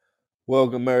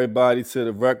Welcome everybody to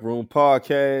the Rec Room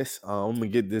Podcast. I'm gonna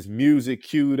get this music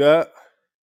queued up.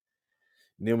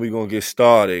 And then we're gonna get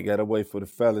started. Gotta wait for the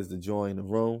fellas to join the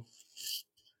room.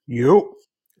 Yo,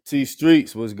 T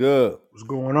Streets, what's good? what's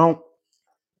going on?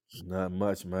 Not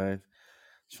much, man.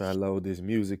 Try to load this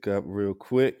music up real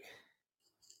quick.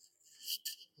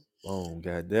 Boom,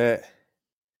 got that.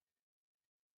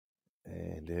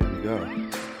 And there we go.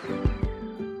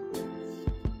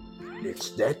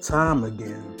 It's that time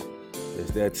again.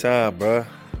 It's that time, bruh.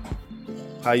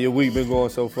 How your week been going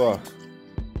so far?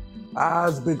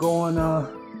 It's been going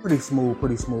pretty smooth.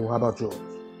 How about yours?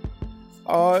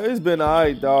 It's been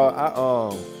alright,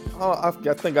 dog. I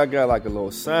think I got like a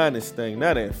little sinus thing,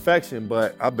 not an infection,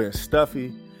 but I've been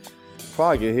stuffy.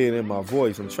 Probably get hit in my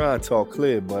voice. I'm trying to talk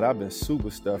clear, but I've been super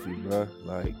stuffy, bro.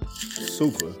 Like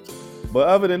super. But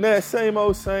other than that, same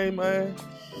old same, man.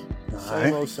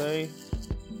 Same old same.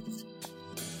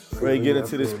 Ready to get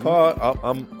into this part.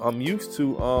 I'm used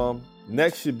to.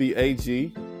 Next should be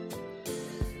AG.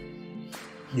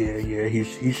 Yeah,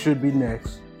 he should be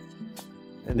next.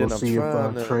 And we'll then see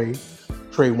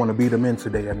if Trey want to beat him in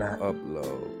today or not.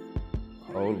 Upload.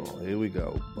 Hold on. Here we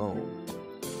go. Boom.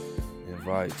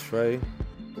 Invite Trey.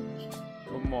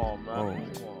 Come on, man.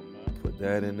 Boom. Come on, man. Put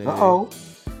that in there. Uh-oh.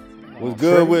 What's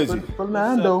good with you?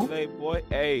 Fernando. What's up, Playboy?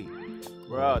 Hey,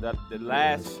 bro, the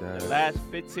last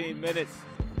 15 minutes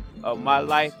of my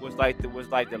life was like the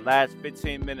last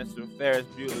 15 minutes of Ferris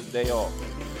Bueller's Day Off.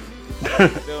 You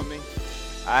feel me?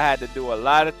 I had to do a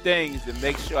lot of things to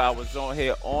make sure I was on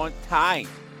here on time.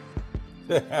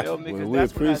 You feel me? Well, we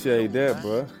appreciate that,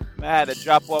 bro. I had to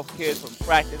drop off kids from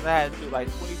practice. I had to do like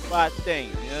 25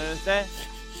 things. You know what I'm saying?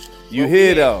 You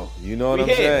here though? You know what I'm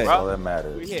saying? Bro. All that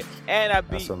matters. We hit, and I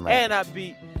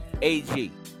beat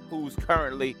AG, who's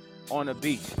currently on the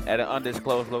beach at an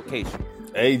undisclosed location.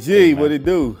 AG, Hey, what it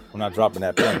do? I'm not dropping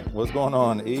that thing. What's going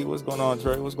on, E? What's going on,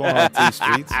 Trey? What's going on, T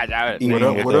Streets? What up? What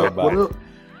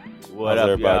How's up,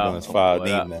 everybody y'all? doing this fine What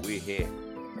up? evening? We here.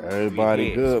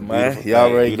 Everybody We good, here. man. Beautiful Y'all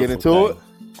thing, ready to get beautiful into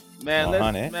thing. it? Man,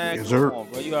 Yes, come sir. on,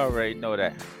 bro. You already know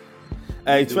that.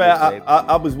 Hey, do Trey, this, baby.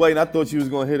 I was waiting. I thought you was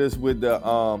gonna hit us with the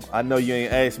I know you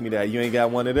ain't asked me that. You ain't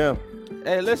got one of them.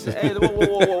 Hey, listen. Hey,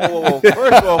 whoa.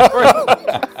 First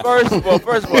of all,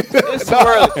 it's too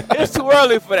early. It's too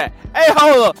early for that. Hey,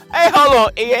 hold on. Hey, hold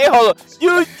on.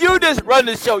 You just run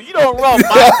the show. You don't run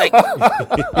my segment.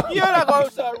 You're not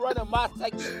gonna start running my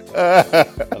segment.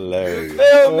 Hilarious.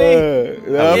 Feel me?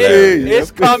 It's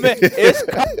coming. It's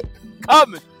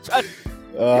coming. Trust me.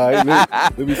 All right,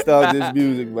 let me start this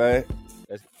music, man.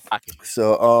 Let's rock it.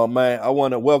 So, man, I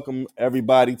want to welcome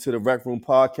everybody to the Rec Room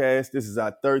Podcast. This is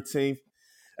our 13th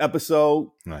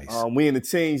episode. Nice. We in the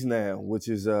teens now, which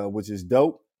is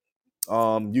dope.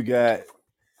 You got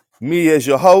me as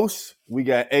your host. We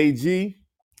got AG.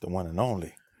 The one and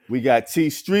only. We got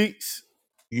T Streets,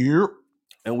 Yep.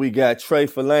 and we got Trey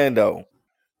Philando.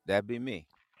 That'd be me.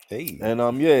 Hey. And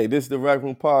this is the Rec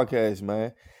Room Podcast,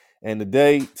 man. And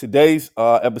today's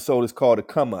episode is called "A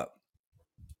Come Up,"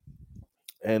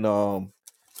 and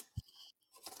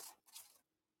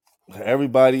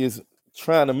everybody is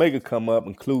trying to make a come up,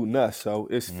 including us. So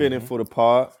it's fitting for the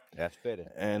pod. That's fitting.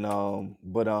 And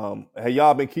have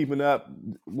y'all been keeping up?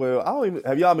 Well,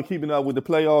 have y'all been keeping up with the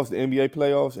playoffs, the NBA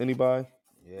playoffs? Anybody?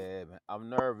 Yeah, man. I'm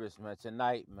nervous, man.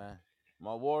 Tonight, man.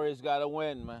 My Warriors gotta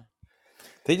win, man.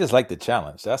 They just like the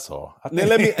challenge. That's all. Then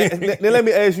let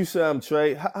me ask you something,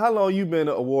 Trey. How long you been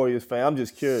a Warriors fan? I'm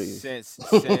just curious. Since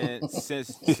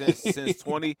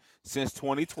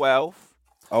 2012.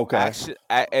 Okay.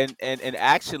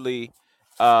 Actually,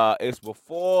 it's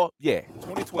before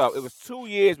 2012. It was 2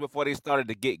 years before they started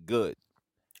to get good.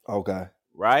 Okay.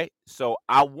 Right? So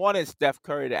I wanted Steph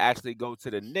Curry to actually go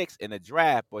to the Knicks in the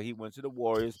draft, but he went to the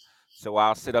Warriors. So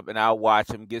I'll sit up and I'll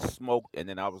watch him get smoked, and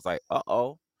then I was like,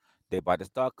 uh-oh, they about to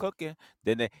start cooking.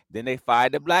 Then they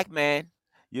fired the black man.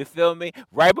 You feel me?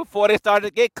 Right before they started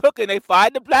to get cooking, they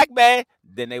fired the black man.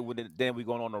 Then we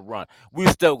going on a run. We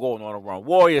still going on a run.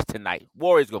 Warriors tonight.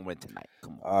 Warriors gonna win tonight.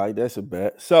 Come on. All right, that's a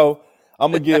bet. So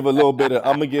I'm gonna give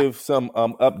some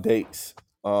updates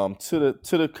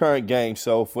to the current game.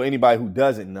 So for anybody who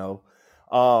doesn't know,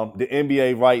 the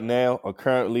NBA right now are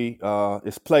currently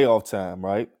it's playoff time,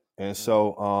 right? And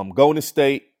so Golden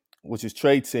State, which is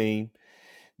Trey team,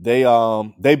 they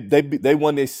won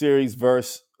their series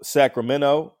versus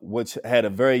Sacramento, which had a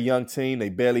very young team. They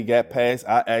barely got past.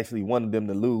 I actually wanted them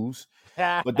to lose,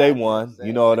 but they won.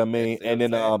 You know what I mean? And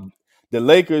then the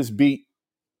Lakers beat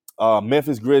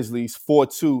Memphis Grizzlies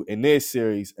 4-2 in their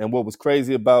series. And what was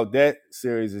crazy about that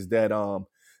series is that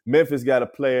Memphis got a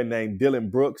player named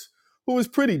Dylan Brooks, who was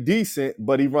pretty decent,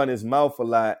 but he run his mouth a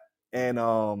lot. And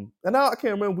I can't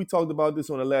remember if we talked about this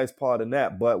on the last part of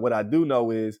that, but what I do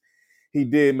know is he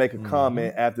did make a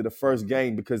comment after the first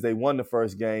game because they won the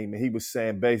first game, and he was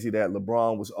saying basically that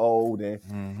LeBron was old and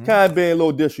kind of being a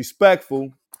little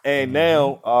disrespectful. And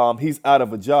now he's out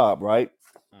of a job, right?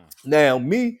 Now,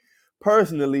 me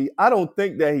personally, I don't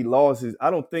think that he lost his.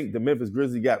 I don't think the Memphis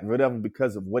Grizzlies got rid of him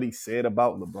because of what he said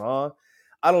about LeBron.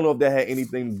 I don't know if that had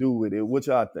anything to do with it. What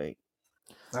y'all think?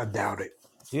 I doubt it.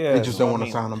 Yeah, They just don't want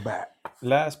to sign him back.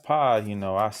 Last pod,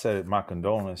 I said my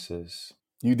condolences.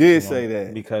 You did say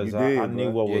that because I knew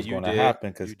what was going to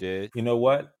happen. Because you did. You know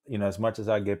what? As much as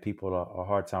I give people a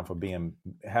hard time for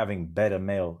having beta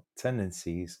male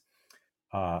tendencies,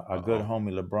 a good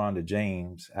homie LeBron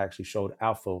James actually showed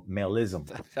alpha maleism.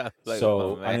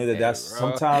 So I knew that's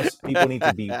sometimes people need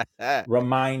to be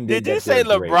reminded. Did you say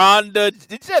LeBron? Did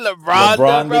you say LeBron?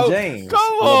 LeBron James. Come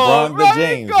on, LeBron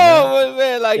James. Come on,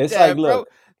 man, like it's that, like, look, bro.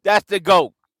 That's the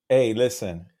GOAT. Hey,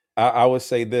 listen, I would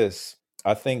say this.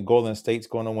 I think Golden State's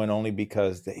going to win only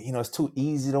because it's too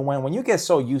easy to win. When you get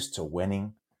so used to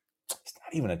winning, it's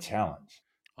not even a challenge.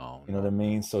 Oh, you know what I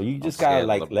mean? So you just gotta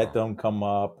let them come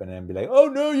up and then be like, "Oh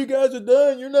no, you guys are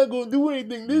done. You're not going to do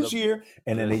anything this year,"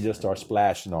 and then they just start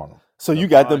splashing on them. So you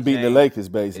got them beating the Lakers,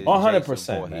 basically.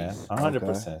 100%, man.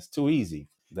 100%. It's too easy.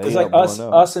 It's like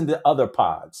us and the other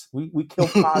pods. We kill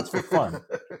pods for fun.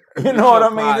 You know what I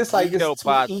mean? It's like it's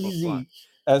too easy.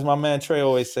 As my man Trey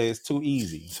always says, it's too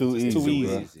easy. Too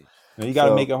easy. You got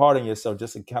to make it hard on yourself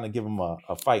just to kind of give them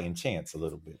a fighting chance a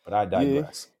little bit. But I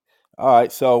digress. Yeah. All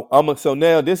right, so so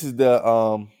now this is the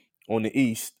on the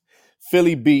East.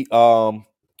 Philly beat Brooklyn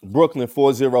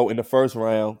 4-0 in the first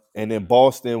round, and then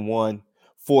Boston won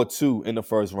 4-2 in the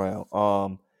first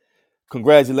round.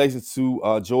 Congratulations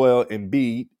to Joel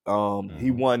Embiid.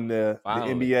 He won the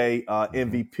NBA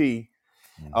MVP.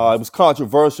 It was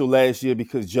controversial last year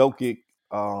because Jokic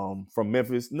from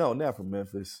Memphis. No, not from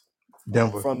Memphis.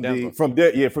 Denver. From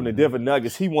the Denver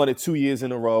Nuggets. He won it 2 years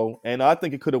in a row, and I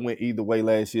think it could have went either way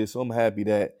last year. So I'm happy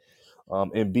that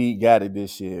Embiid got it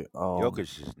this year. Jokic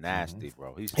is nasty,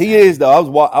 bro. He is though.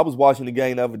 I was watching the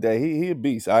game the other day. He a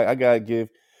beast. I gotta give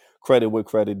credit where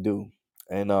credit due.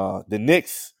 And the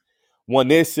Knicks won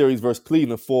their series versus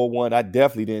Cleveland 4-1. I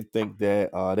definitely didn't think that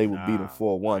they would beat them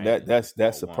 4-1.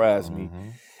 That surprised me.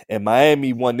 And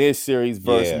Miami won their series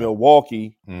versus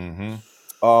Milwaukee,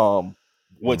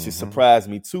 which has surprised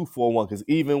me too 4-1. Because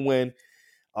even when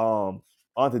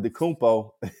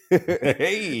Antetokounmpo,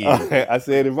 I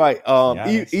said it right.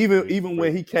 Even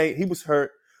when he was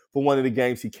hurt for one of the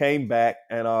games, he came back.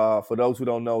 And for those who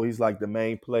don't know, he's like the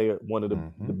main player, one of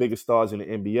the biggest stars in the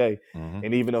NBA.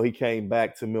 And even though he came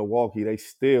back to Milwaukee, they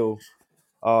still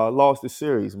lost the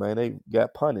series, man. They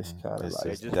got punished kind of like.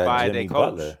 They just fired their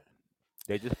coach.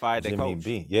 They just fired their coach.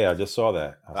 Yeah, I just saw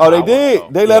that. They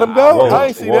did? They let him go? I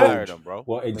ain't see that.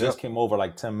 Well, it just came over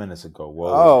like 10 minutes ago.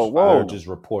 Whoa. Just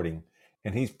reporting.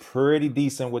 And he's pretty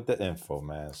decent with the info,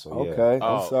 man. So yeah. Okay.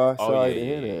 I'm sorry to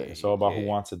hear that. It's all about who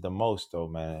wants it the most, though,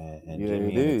 man. And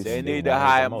it is. They need to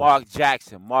hire Mark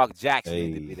Jackson. Mark Jackson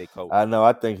need to be their coach. I know.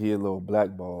 I think he a little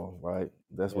blackball, right?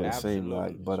 That's what it seemed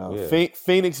like. But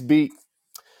Phoenix beat.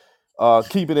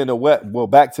 Keeping in the West,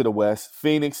 back to the West.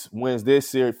 Phoenix wins their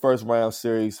first round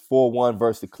series 4-1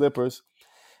 versus the Clippers,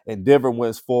 and Denver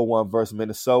wins 4-1 versus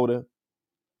Minnesota.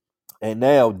 And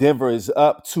now Denver is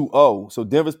up 2-0. So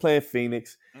Denver's playing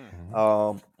Phoenix.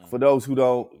 For those who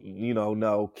don't,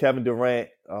 know, Kevin Durant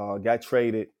got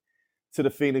traded to the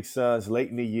Phoenix Suns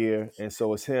late in the year, and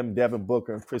so it's him, Devin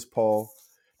Booker, and Chris Paul.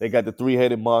 They got the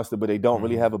three-headed monster, but they don't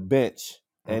really have a bench.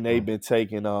 And they've been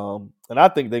taking, and I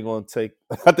think they're gonna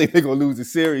lose the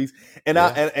series. And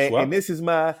and this is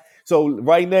so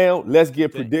right now, let's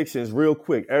get predictions real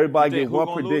quick. Everybody get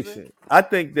one prediction. I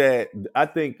think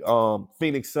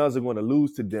Phoenix Suns are gonna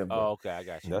lose to Denver. Oh, okay, I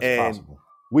got you. That's possible.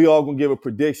 We all gonna give a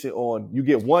prediction on. You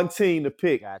get one team to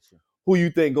pick. Got you. Who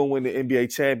you think gonna win the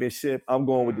NBA championship? I'm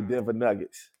going with the Denver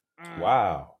Nuggets.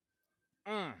 Wow.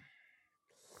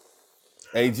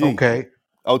 AG. Okay.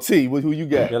 Oh, T, who you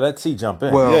got? Yeah, let T jump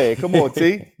in. Well, come on,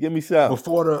 T. Give me some.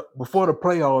 Before the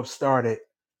playoffs started,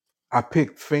 I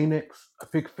picked Phoenix. I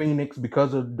picked Phoenix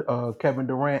because of Kevin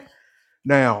Durant.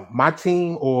 Now, my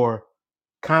team, or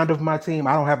kind of my team,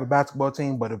 I don't have a basketball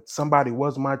team, but if somebody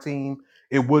was my team,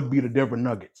 it would be the Denver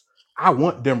Nuggets. I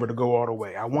want Denver to go all the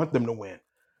way. I want them to win.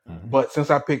 But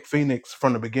since I picked Phoenix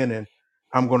from the beginning,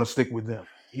 I'm going to stick with them,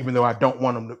 even though I don't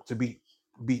want them to beat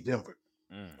Denver.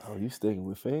 Oh, you sticking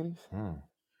with Phoenix?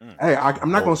 Hey,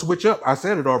 I'm not going to switch up. I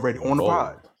said it already on the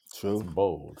pod. True.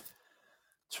 Bold.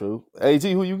 True.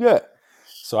 AG, who you got?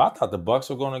 So I thought the Bucks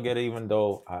were going to get it, even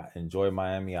though I enjoy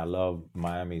Miami. I love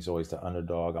Miami. He's always the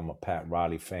underdog. I'm a Pat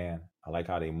Riley fan. I like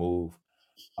how they move.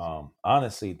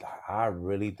 Honestly, I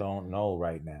really don't know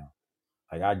right now.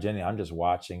 Like I'm just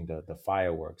watching the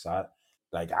fireworks.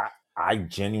 I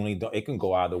genuinely don't. It can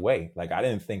go either way. Like I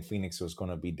didn't think Phoenix was going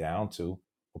to be down to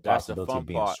a That's the possibility fun of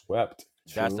being part. swept.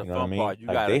 That's the True. You know what I fun mean? part.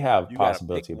 Like they have You gotta pick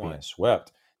possibility of being one.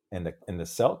 swept, and the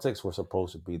Celtics were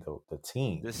supposed to be the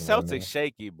team. The You know what I Celtics mean?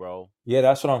 shaky, bro. Yeah,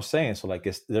 that's what I'm saying. So like,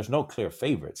 there's no clear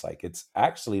favorites. Like it's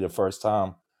actually the first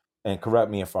time, and correct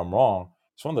me if I'm wrong.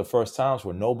 It's one of the first times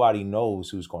where nobody knows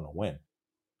who's going to win.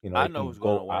 You know, I it know can who's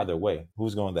gonna go win. either way.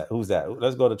 Who's going that? Who's that?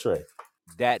 Let's go to Trey.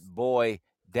 That boy,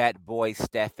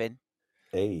 Stephen.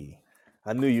 Hey,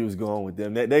 I knew you was going with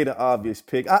them. They the obvious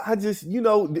pick. I just,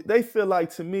 they feel like,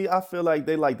 to me, I feel like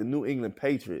they like the New England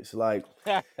Patriots. Like,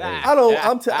 hey. I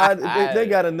don't. They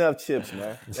got enough chips,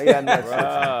 man. They got enough chips,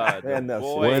 man. Bruh, They got enough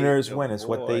chips. Winners the win. It's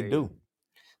what they boy. do.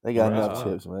 They got Winners enough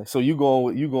win. chips, man. So you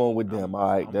going with them? All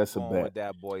right, I'm that's a going bet. with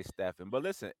that boy Stephen. But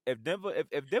listen, if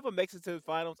Denver makes it to the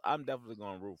finals, I'm definitely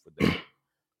gonna root for them.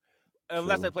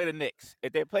 Unless they True. play the Knicks.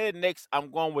 If they play the Knicks, I'm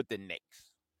going with the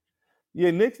Knicks.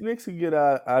 Yeah, Knicks can get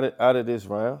out of this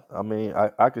round. I mean,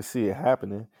 I could see it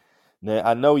happening. Now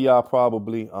I know y'all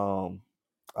probably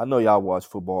I know y'all watch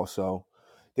football, so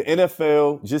the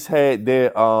NFL just had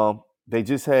their they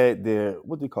just had their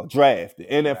what do you call draft, the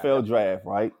NFL draft,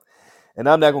 right? And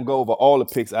I'm not gonna go over all the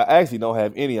picks. I actually don't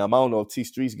have any of them. I don't know if T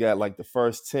Streets got like the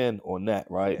first 10 or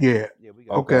not, right? Yeah. Yeah, we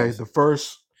got Okay. Okay. The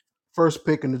first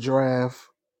pick in the draft,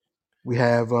 we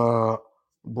have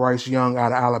Bryce Young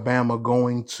out of Alabama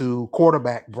going to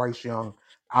quarterback. Bryce Young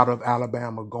out of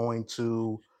Alabama going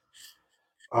to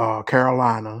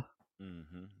Carolina.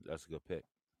 That's a good pick.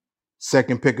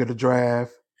 Second pick of the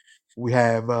draft, we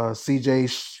have C.J.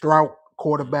 Stroud,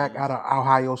 quarterback out of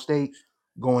Ohio State,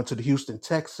 going to the Houston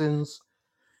Texans.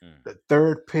 The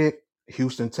third pick,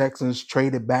 Houston Texans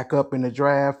traded back up in the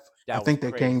draft. That I was think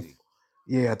they came. crazy.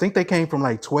 Yeah, I think they came from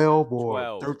like 12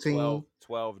 or 13.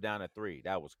 12 down to 3.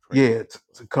 That was crazy. Yeah,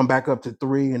 to come back up to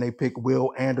 3, and they picked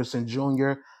Will Anderson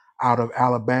Jr. out of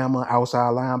Alabama,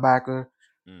 outside linebacker.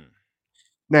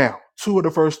 Now, 2 of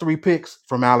the first 3 picks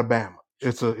from Alabama.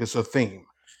 It's a theme.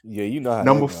 Yeah, you know how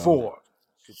Number that goes. 4.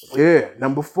 Yeah,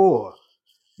 number 4.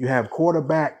 You have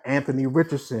quarterback Anthony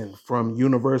Richardson from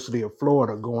University of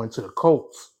Florida going to the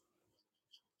Colts.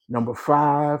 Number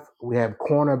 5, we have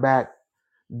cornerback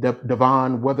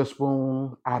Devon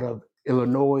Witherspoon out of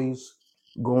Illinois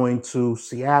going to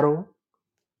Seattle.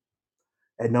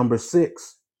 At number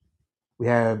 6, we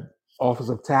have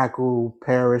offensive tackle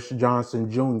Parrish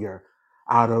Johnson Jr.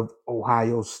 out of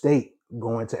Ohio State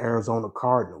going to Arizona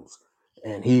Cardinals.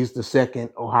 And he's the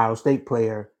second Ohio State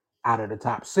player out of the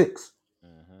top 6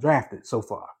 drafted so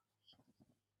far.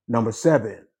 Number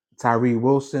 7, Tyree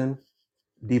Wilson,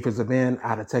 defensive end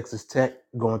out of Texas Tech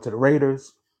going to the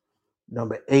Raiders.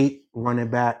 Number 8, running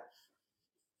back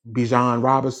Bijan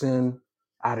Robinson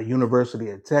out of University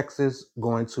of Texas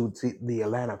going to the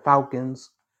Atlanta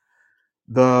Falcons.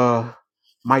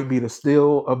 Might be the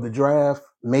steal of the draft,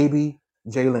 maybe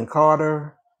Jalen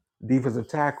Carter, defensive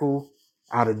tackle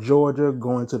out of Georgia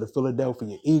going to the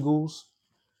Philadelphia Eagles.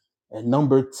 And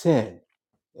number 10,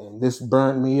 and this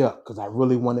burned me up because I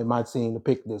really wanted my team to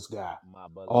pick this guy.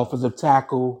 Offensive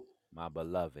tackle, my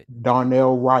beloved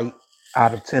Darnell Wright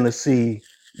out of Tennessee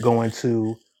going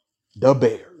to the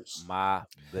Bears. My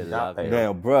beloved.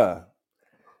 Now, bruh,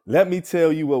 let me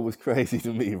tell you what was crazy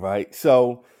to me, right?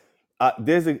 So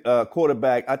there's a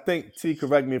quarterback. I think, T,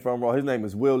 correct me if I'm wrong. His name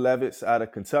is Will Levis out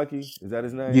of Kentucky. Is that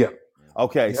his name? Yeah.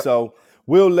 Okay, so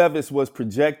Will Levis was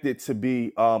projected to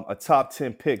be a top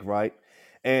 10 pick, right?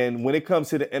 And when it comes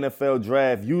to the NFL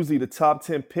draft, usually the top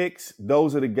 10 picks,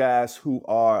 those are the guys who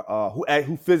are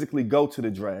who physically go to the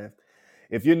draft.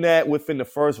 If you're not within the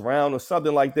first round or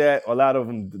something like that, a lot of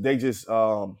them, they just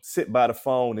sit by the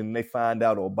phone and they find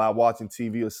out, or by watching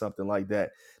TV or something like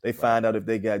that, they find out if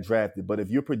they got drafted. But if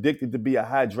you're predicted to be a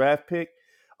high draft pick,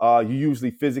 you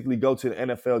usually physically go to the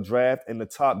NFL draft, and the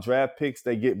top draft picks,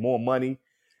 they get more money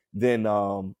than,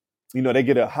 they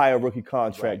get a higher rookie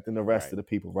contract than the rest of the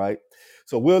people, right?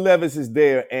 So Will Levis is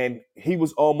there, and he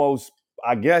was almost,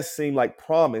 I guess, seemed like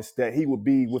promised that he would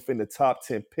be within the top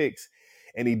 10 picks.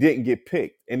 And he didn't get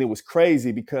picked. And it was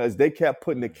crazy because they kept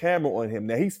putting the camera on him.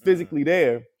 Now he's physically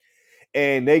there,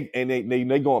 and they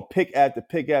going pick after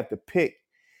pick after pick.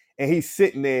 And he's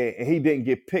sitting there and he didn't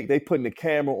get picked. They putting the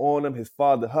camera on him, his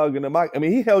father hugging him. I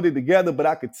mean, he held it together, but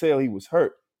I could tell he was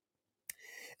hurt.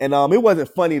 And it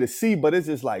wasn't funny to see, but it's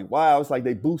just like, wow, it's like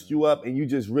they boost you up and you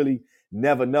just really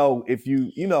never know if you're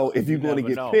going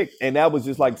to get picked. And that was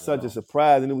just like such a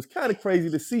surprise. And it was kind of crazy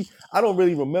to see. I don't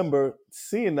really remember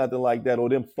seeing nothing like that or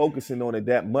them focusing on it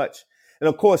that much And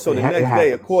of course, so the It next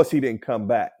day, of happens. course, he didn't come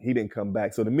back. He didn't come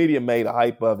back. So the media made a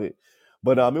hype of it.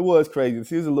 But it was crazy.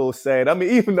 He was a little sad. I mean,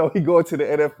 even though he going to the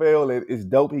NFL, it's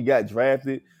dope he got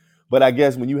drafted. But I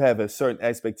guess when you have a certain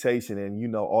expectation and you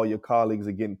know all your colleagues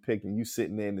are getting picked and you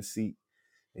sitting there in the seat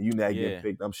and you not getting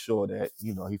picked, I'm sure that,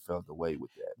 you know, he felt the way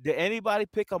with that. Did anybody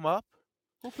pick him up?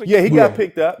 Who picked Yeah, him he up? got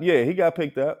picked up. Yeah, he got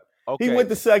picked up. Okay. He went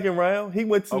the second round. He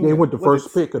went to He went the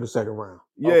first pick of the second round.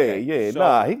 Yeah, Okay, yeah.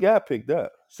 so- He got picked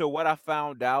up. So what I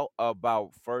found out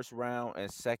about first round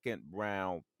and second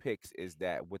round picks is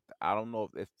that I don't know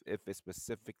if it's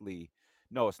specifically,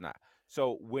 no, it's not.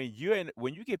 So when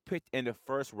you get picked in the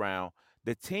first round,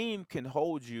 the team can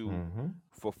hold you Mm-hmm.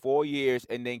 for 4 years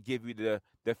and then give you the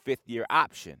 5th year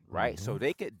option, right? So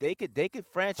they could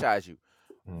franchise you.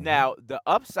 Mm-hmm. Now, the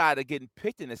upside of getting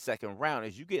picked in the second round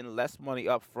is you getting less money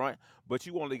up front, but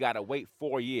you only got to wait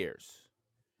 4 years.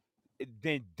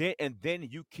 Then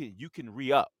you can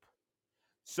re-up.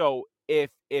 So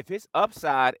if his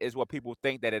upside is what people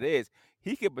think that it is,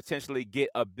 he could potentially get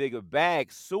a bigger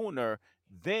bag sooner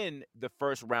than the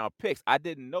first round picks. I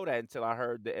didn't know that until I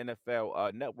heard the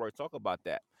NFL Network talk about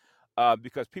that,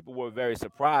 because people were very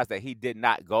surprised that he did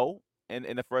not go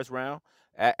in the first round,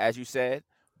 as you said.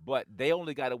 But they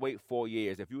only got to wait 4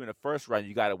 years. If you're in the first round,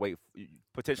 you got to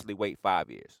potentially wait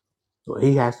 5 years. So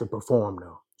he has to perform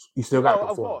though. You still got to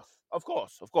perform. Of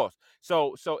course.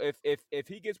 So if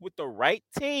he gets with the right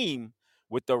team,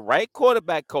 with the right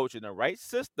quarterback coach and the right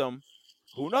system,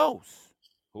 who knows?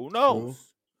 Who knows?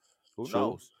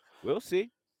 We'll see.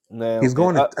 Now He's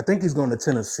going I think he's going to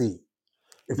Tennessee.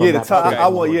 If Yeah, I'm the not time mistaken, I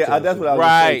he's want. going to Yeah, that's Tennessee. what I was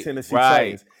gonna say. Tennessee Right.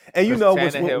 Titans, and you know,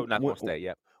 Tannehill not gonna stay.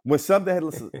 Yep. when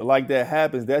something like that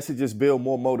happens, that should just build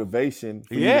more motivation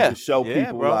for you to Yeah. just show Yeah,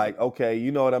 people, bro. like, okay,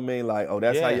 you know what I mean? Like, oh,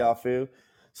 that's how Yeah. y'all feel.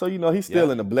 So you know, he's still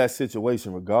Yeah. in a blessed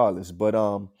situation regardless. But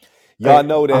y'all Hey,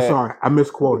 know that. I'm sorry, I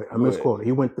misquoted. Go ahead.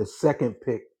 He went the second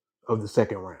pick of the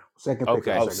second round. Second pick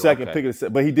Okay. of Oh, the second Okay. pick of the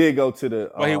but he did go to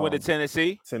the. But he went to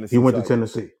Tennessee. Tennessee. He went to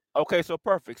Titans. Tennessee. Okay, so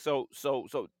perfect. So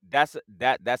that's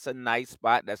a nice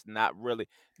spot. That's not really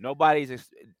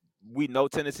we know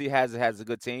Tennessee has a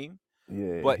good team.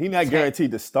 Yeah, But he not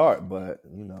guaranteed to start, but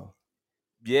you know.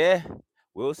 Yeah,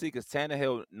 we'll see, because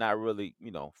Tannehill not really,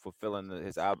 fulfilling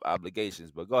his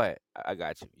obligations. But go ahead, I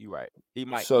got you. You right. He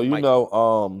might. So he might.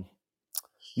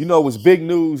 it was big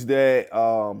news that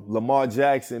Lamar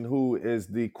Jackson, who is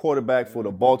the quarterback for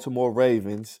the Baltimore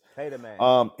Ravens, Hey, the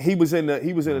man. he was in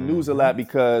the news a lot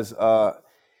because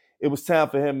it was time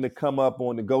for him to come up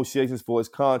on negotiations for his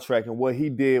contract, and what he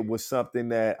did was something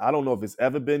that I don't know if it's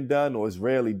ever been done or it's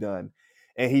rarely done,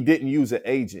 and he didn't use an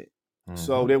agent.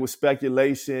 So there was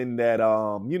speculation that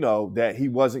that he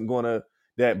wasn't gonna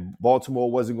that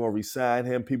Baltimore wasn't going to re-sign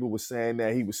him. People were saying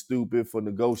that he was stupid for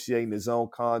negotiating his own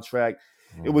contract.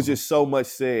 It was just so much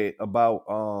said about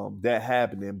that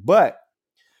happening. But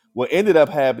what ended up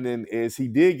happening is he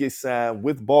did get signed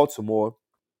with Baltimore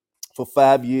for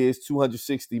 5 years,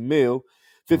 $260 million,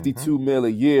 $52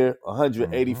 million a year,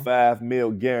 $185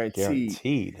 million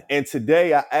guaranteed. And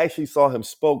today I actually saw him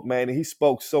spoke, man, and he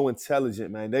spoke so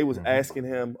intelligent, man. They was asking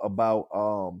him about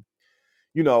how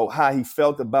he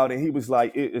felt about it. He was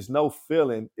like, it's no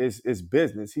feeling, it's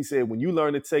business. He said, when you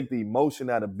learn to take the emotion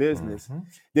out of business,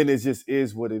 then it just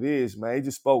is what it is, man. He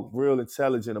just spoke real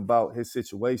intelligent about his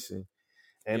situation.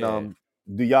 And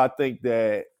do y'all think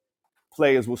that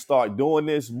players will start doing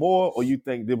this more, or you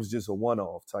think there was just a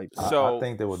one-off type thing? I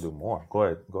think they will do more. Go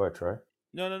ahead, Trey.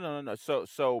 No.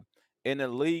 So in a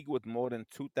league with more than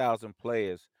 2,000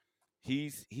 players,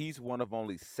 he's one of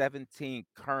only 17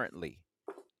 currently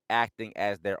acting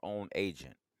as their own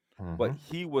agent. But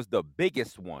he was the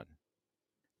biggest one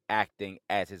acting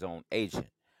as his own agent.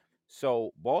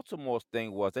 So Baltimore's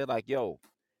thing was, they're like, yo,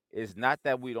 it's not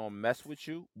that we don't mess with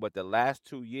you, but the last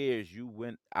 2 years you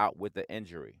went out with the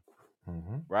injury,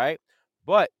 right?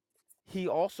 But he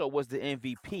also was the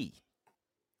MVP.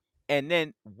 And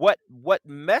then what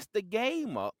messed the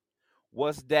game up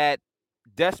was that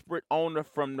desperate owner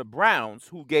from the Browns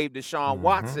who gave Deshaun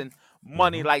Watson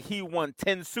money like he won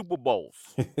 10 Super Bowls.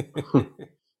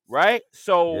 Right?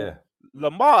 So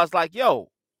Lamar's like,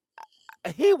 yo,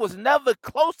 he was never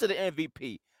close to the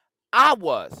MVP. I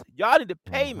was. Y'all need to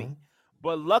pay me.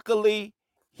 But luckily,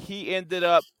 he ended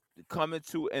up coming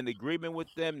to an agreement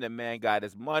with them. The man got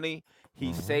his money.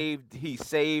 He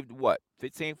saved what?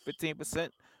 15%,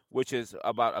 which is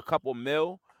about a couple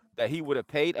mil that he would have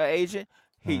paid an agent.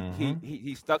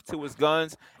 He stuck to his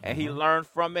guns, and he learned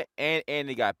from it, and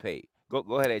he got paid. Go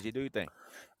ahead, AJ. Do your thing.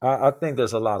 I think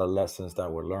there's a lot of lessons that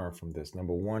were learned from this.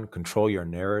 Number one, control your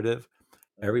narrative.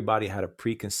 Everybody had a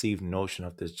preconceived notion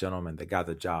of this gentleman that got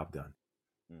the job done.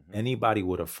 Anybody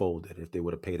would have folded if they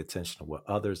would have paid attention to what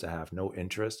others that have no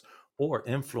interest or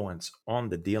influence on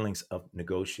the dealings of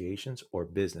negotiations or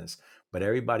business. But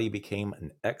everybody became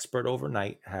an expert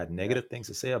overnight, had negative things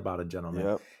to say about a gentleman.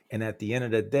 Yep. And at the end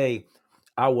of the day,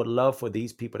 I would love for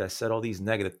these people that said all these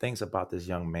negative things about this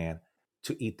young man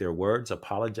to eat their words,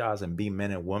 apologize, and be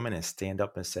men and women and stand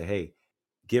up and say, hey,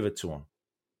 give it to him.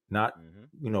 Not,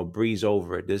 breeze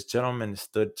over it. This gentleman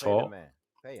stood tall.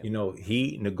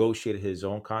 He negotiated his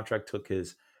own contract, took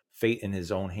his fate in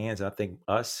his own hands. And I think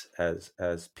us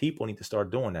as people need to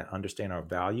start doing that. Understand our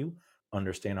value,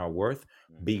 understand our worth,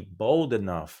 be bold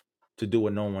enough to do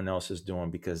what no one else is doing,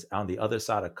 because on the other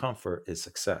side of comfort is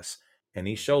success. And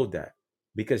he showed that,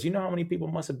 because you know how many people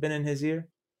must have been in his ear,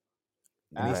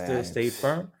 and he still stayed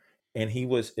firm. And it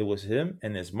was him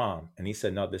and his mom. And he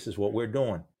said, no, this is what we're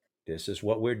doing. This is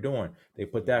what we're doing. They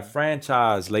put that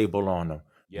franchise label on him.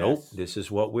 Yes. Nope, this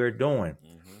is what we're doing.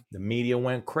 The media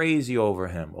went crazy over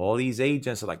him. All these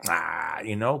agents are like,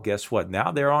 guess what?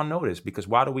 Now they're on notice, because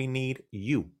why do we need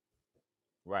you?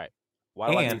 Right.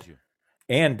 Why do I need you?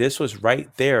 And this was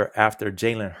right there after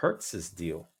Jalen Hurts'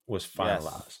 deal was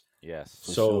finalized. Yes.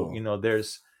 So,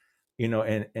 there's,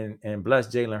 and bless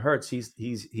Jalen Hurts,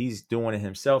 he's doing it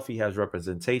himself. He has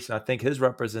representation. I think his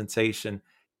representation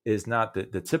is not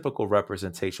the typical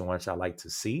representation, which I like to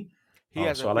see. He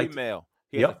has a female.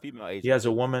 He has a female agent. He has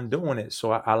a woman doing it.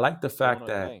 So I like the fact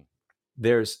that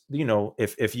there's,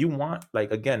 if you want,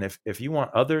 like, again, if you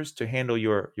want others to handle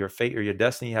your fate or your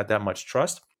destiny, you have that much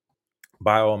trust,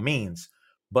 by all means.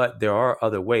 But there are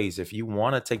other ways. If you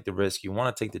want to take the risk, you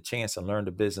want to take the chance and learn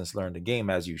the business, learn the game,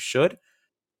 as you should,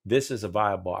 this is a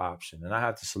viable option. And I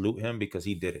have to salute him because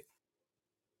he did it.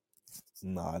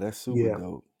 Nah, that's super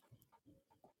dope.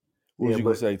 What was you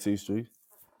going to say, T-Street?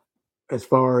 As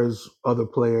far as other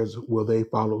players, will they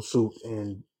follow suit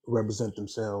and represent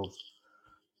themselves?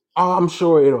 I'm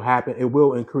sure it'll happen. It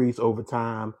will increase over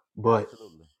time, but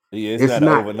it's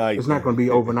not overnight. It's not going to be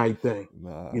an overnight thing.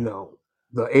 Nah.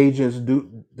 The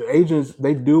agents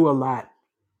they do a lot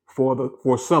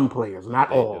for some players, not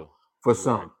all, for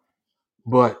some,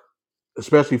 but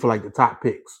especially for like the top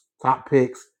picks,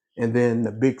 and then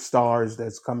the big stars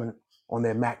that's coming on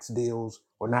their max deals,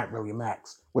 or not really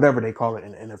max, whatever they call it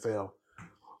in the NFL.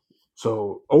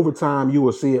 So over time, you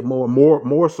will see it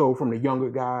more so from the younger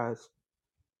guys,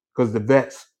 because the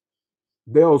vets,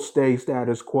 they'll stay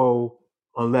status quo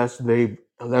unless they're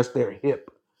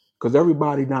hip. Because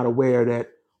everybody's not aware that,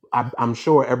 I'm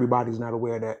sure everybody's not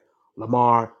aware that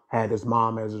Lamar had his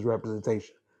mom as his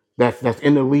representation. That's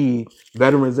in the league.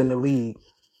 Veterans in the league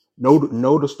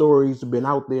know the stories have been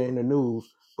out there in the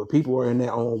news, but people are in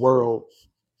their own world.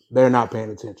 They're not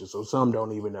paying attention, so some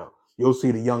don't even know. You'll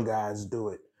see the young guys do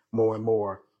it more and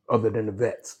more, other than the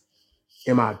vets,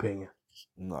 in my opinion.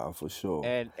 No, for sure.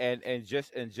 And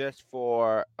just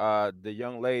for the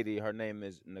young lady, her name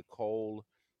is Nicole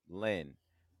Lynn.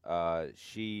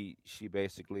 She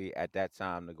basically at that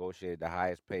time negotiated the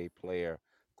highest paid player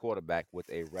quarterback with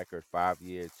a record 5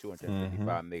 years,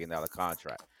 $255 million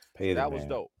contract. That was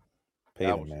dope.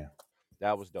 That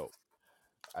was dope.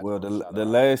 Well, the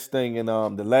last thing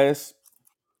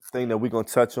that we're gonna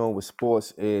touch on with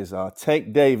sports is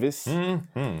Tank Davis, Fort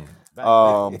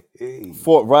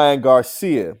Ryan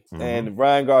Garcia, and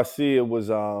Ryan Garcia was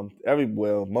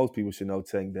most people should know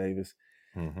Tank Davis.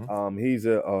 He's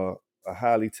a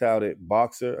highly touted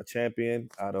boxer, a champion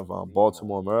out of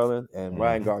Baltimore, Maryland, and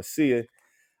Ryan Garcia,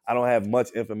 I don't have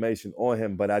much information on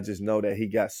him, but I just know that he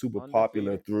got super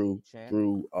popular through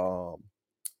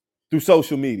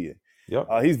social media. Yep.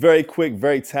 He's very quick,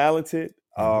 very talented.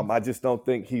 I just don't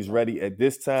think he's ready at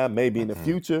this time, maybe in the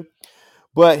future.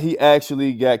 But he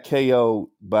actually got KO'd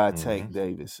by Tank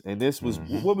Davis. And this was,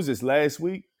 what was this, last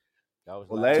week? That was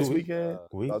last weekend?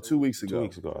 2 weeks ago. 2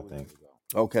 weeks ago, I think.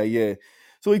 Okay, yeah.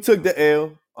 So he took the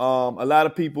L. A lot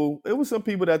of people, it was some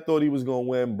people that thought he was going to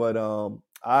win, but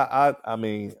I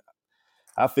mean,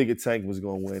 I figured Tank was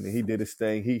going to win, and he did his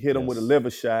thing. He hit him with a liver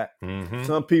shot.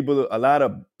 Some people, a lot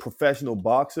of professional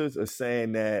boxers are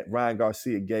saying that Ryan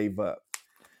Garcia gave up.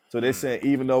 So they're saying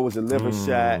even though it was a liver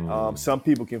shot, some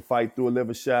people can fight through a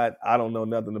liver shot. I don't know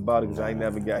nothing about it because I ain't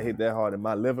never got hit that hard in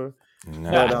my liver.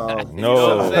 No,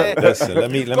 listen,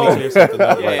 let me clear something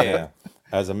up right now.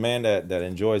 As a man that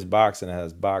enjoys boxing and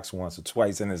has boxed once or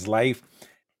twice in his life,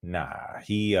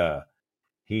 he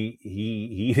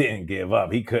didn't give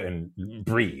up. He couldn't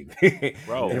breathe.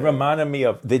 Bro. It reminded me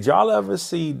of, did y'all ever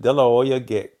see De La Hoya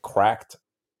get cracked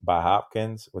by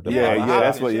Hopkins with the body shot?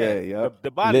 That's what,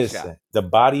 the body shot. The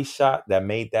body shot that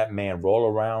made that man roll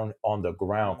around on the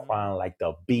ground crying like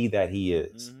the bee that he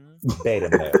is. Beta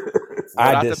male. I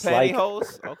Without the dislike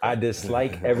pantyhose? I Okay.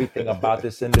 dislike everything about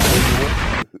this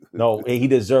individual. No, he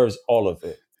deserves all of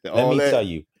it. Let All me tell that.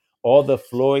 you, all the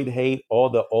Floyd hate, all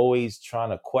the always trying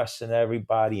to question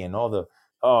everybody, and all the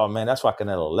oh man, that's why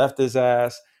Canelo left his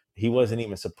ass. He wasn't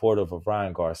even supportive of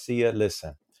Ryan Garcia.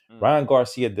 Listen, Ryan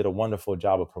Garcia did a wonderful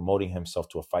job of promoting himself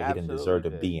to a fight he didn't deserve to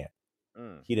be in.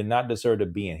 He did not deserve to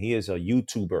be in. He is a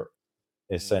YouTuber,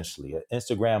 essentially, an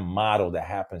Instagram model that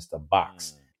happens to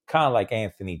box. Kind of like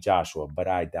Anthony Joshua, but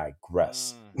I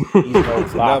digress. He's no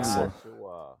That's another boxer.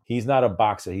 one. He's not a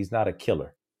boxer. He's not a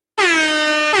killer.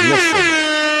 Listen,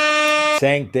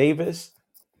 Tank Davis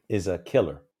is a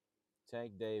killer.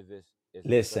 Tank Davis is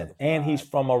Listen, and he's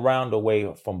from around the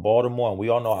way from Baltimore, and we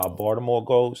all know how Baltimore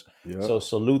goes. Yep. So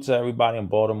salute to everybody in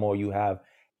Baltimore. You have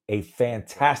a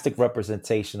fantastic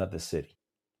representation of the city.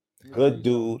 Good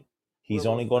dude. He's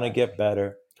only going to get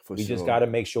better. We just got to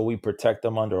make sure we protect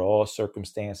him under all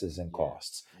circumstances and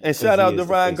costs. And shout out to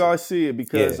Ryan Garcia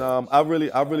because I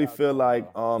really feel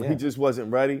like he just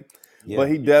wasn't ready. But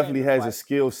he definitely has a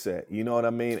skill set, you know what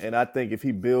I mean? And I think if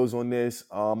he builds on this,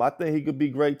 I think he could be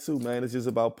great too, man. It's just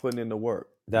about putting in the work.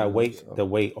 That weight, the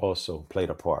weight also played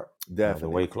a part. Definitely. The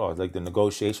weight clause, like the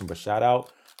negotiation. But shout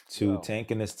out to Tank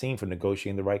and his team for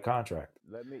negotiating the right contract.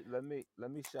 Let me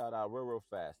shout out real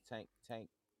fast.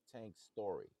 Tank's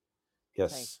story.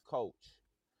 Yes. Tank's coach,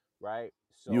 right?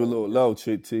 So you a little low,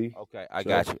 Chick T. Okay, I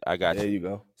got you. There you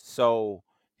go. So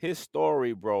his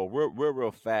story, bro,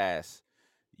 real fast.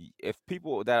 If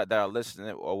people that are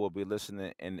listening or will be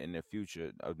listening in the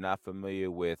future are not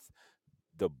familiar with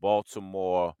the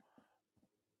Baltimore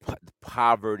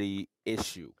poverty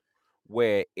issue,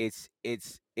 where it's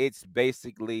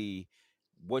basically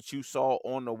what you saw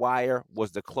on the wire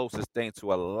was the closest thing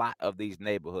to a lot of these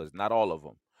neighborhoods, not all of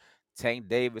them. Tank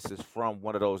Davis is from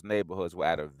one of those neighborhoods where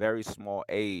at a very small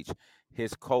age,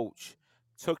 his coach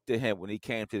took to him when he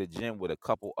came to the gym with a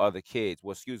couple other kids.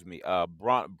 Well, excuse me,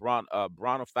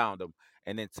 Bronner found him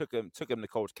and then took him to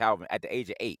Coach Calvin at the age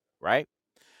of 8, right?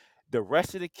 The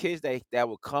rest of the kids that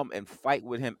would come and fight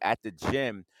with him at the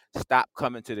gym stopped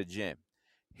coming to the gym.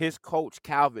 His coach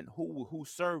Calvin, who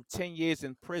served 10 years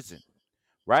in prison,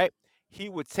 right? He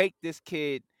would take this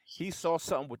kid. He saw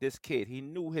something with this kid. He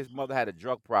knew his mother had a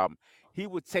drug problem. He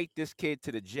would take this kid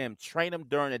to the gym, train him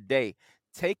during the day,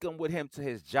 take him with him to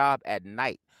his job at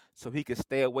night so he could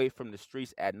stay away from the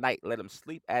streets at night, let him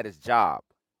sleep at his job,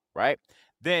 right?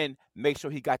 Then make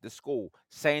sure he got to school.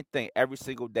 Same thing every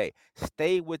single day.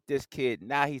 Stay with this kid.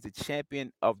 Now he's the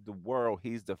champion of the world.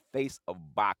 He's the face of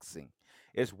boxing.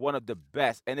 It's one of the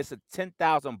best. And it's a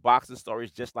 10,000 boxing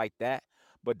stories just like that.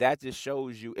 But that just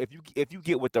shows you if you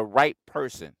get with the right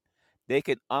person, they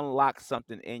can unlock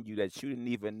something in you that you didn't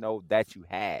even know that you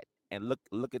had. And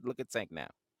look at Tank now.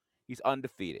 He's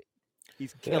undefeated.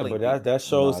 He's killing. But that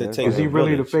shows it takes. Is he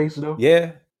really the face though?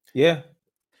 Yeah.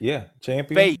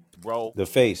 Champion. Face, bro. The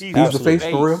face. He's the face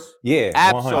for real. Yeah.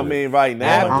 Absolutely. I mean, right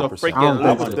now, I don't say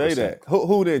that.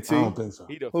 Who did T? I don't think so.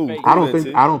 Who? I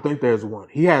don't think there's one.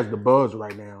 He has the buzz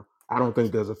right now. I don't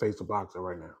think there's a face of boxing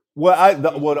right now. Well,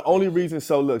 the only reason.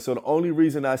 So the only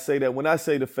reason I say that when I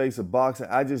say the face of boxing,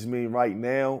 I just mean right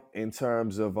now in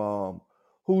terms of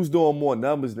who's doing more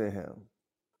numbers than him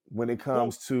when it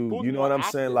comes to you know what I'm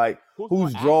saying, like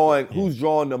who's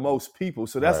drawing the most people.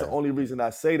 So that's the only reason I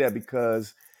say that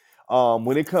because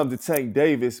when it comes to Tank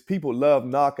Davis, people love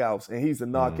knockouts, and he's the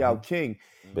knockout king.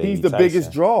 Baby He's the Tyson.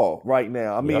 biggest draw right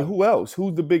now. I mean, who else?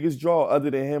 Who's the biggest draw other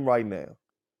than him right now?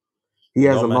 He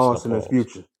has a loss in his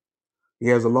future. He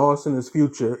has a loss in his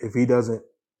future if he doesn't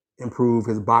improve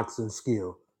his boxing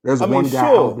skill. There's one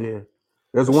guy out there.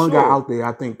 There's one guy out there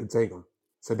I think could take him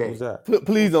today. Who's that?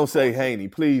 Please don't say Haney.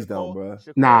 Please don't, bro.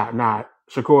 Nah.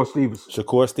 Shakur Stevenson.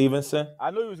 Shakur Stevenson. I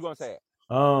knew he was gonna say it.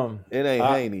 It ain't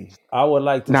Haney. I would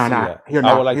like to see that.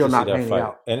 I would like to see that fight.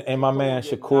 Out. And my man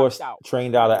Shakur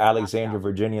trained out of Alexandria,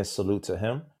 Virginia. Salute to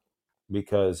him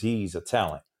because he's a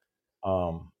talent.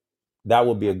 That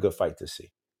would be a good fight to see.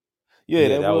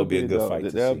 Yeah, that would be a good fight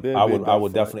to see. I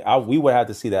would definitely. We would have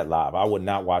to see that live. I would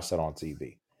not watch that on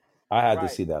TV. I had to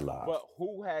see that live. But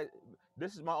who has?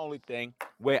 This is my only thing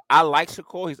where I like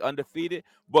Shakur. He's undefeated.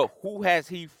 But who has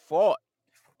he fought?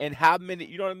 And how many?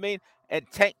 You know what I mean? And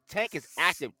Tank is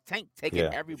active. Tank taking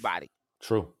everybody.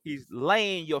 True. He's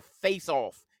laying your face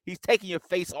off. He's taking your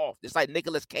face off. Just like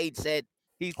Nicolas Cage said,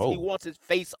 he wants his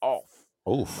face off.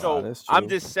 So I'm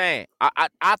just saying, I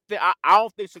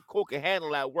don't think Shakur can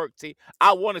handle that work. T.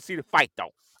 I want to see the fight though.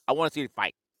 I want to see the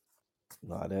fight.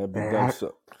 Nah, that'd be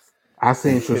dope. I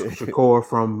seen Shakur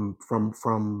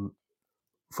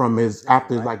from his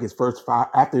after like his first fight,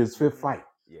 after his fifth fight,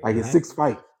 like his sixth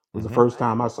fight was the first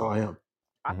time I saw him.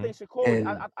 I Mm-hmm. think Shakur.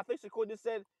 and I think Shakur just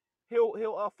said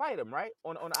he'll fight him right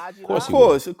on the Of IG course Of live. he will.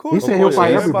 course, of he course Of he said he'll course, will.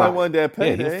 fight he's Everybody everybody. wanted that yeah,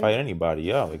 he'll payday. fight anybody.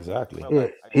 Yeah, exactly. Okay, Yeah,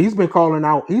 I didn't he's know been that. calling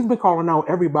out. He's been calling out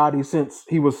everybody since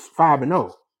he was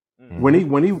 5-0. Mm-hmm. When Mm-hmm. he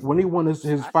won his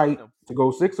I seen fight him. to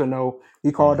go 6-0,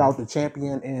 he called Mm-hmm. out the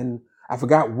champion, and I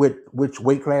forgot which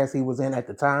weight class he was in at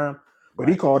the time, but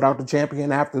he Right. called out the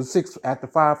champion after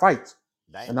 5 fights.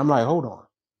 Damn. And I'm like, hold on,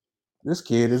 this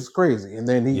kid is crazy. And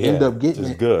then he ended Yeah, up getting just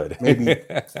it. good. Maybe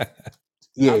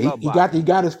I yeah, he, love he got he boxing.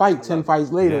 got his fight I 10 love it.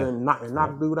 fights later Yeah. and Yep.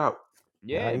 knocked dude out.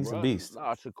 Yeah, Yeah, he's a bro. beast.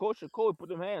 Nah, Shakur put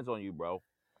them hands on you, bro.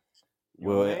 You know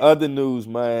Well, what in I mean? other news,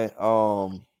 man,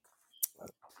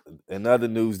 in other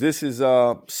news, this is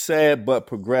sad but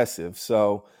progressive.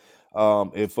 So,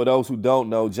 if for those who don't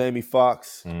know, Jamie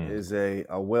Foxx Mm. is a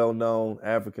well-known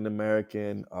African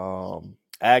American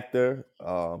actor.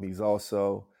 He's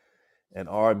also an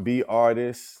R&B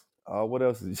artist. What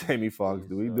else does Jamie Foxx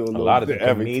do? He do a A little lot of bit the of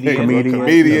everything, bro. Comedian,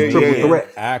 Comedian, triple yeah, comedian, threat,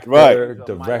 right. actor, He's a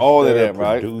maestro. All of director, that,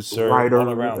 right? producer, all writer,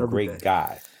 around great everything.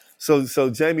 guy. So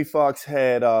Jamie Foxx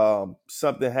had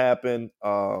something happen.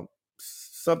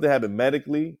 Something happened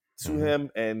medically to Mm-hmm. him,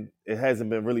 and it hasn't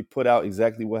been really put out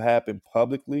exactly what happened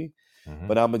publicly. Mm-hmm.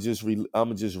 But I'm gonna just read.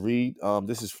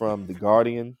 This is from the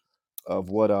Guardian of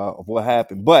what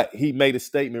happened. But he made a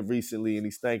statement recently, and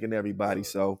he's thanking everybody. Good.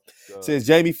 So Good. since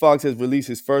Jamie Foxx has released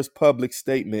his first public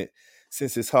statement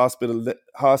since his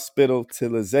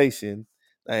hospitalization,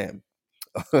 damn,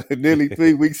 nearly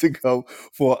 3 weeks ago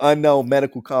for unknown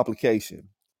medical complication.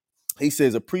 He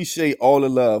says, appreciate all the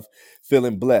love,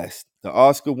 feeling blessed. The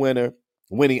Oscar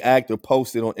winning actor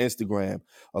posted on Instagram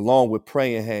along with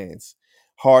praying hands,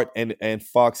 heart and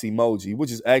fox emoji,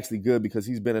 which is actually good because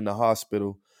he's been in the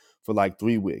hospital for like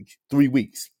 3 weeks. 3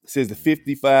 weeks. Says the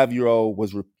 55-year-old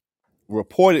was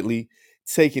reportedly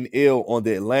taken ill on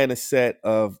the Atlanta set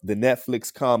of the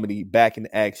Netflix comedy Back in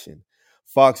Action.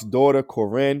 Fox's daughter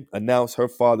Corinne announced her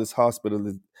father's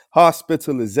hospitalization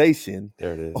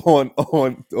There it is. on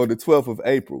the 12th of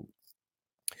April.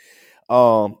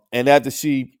 And after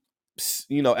she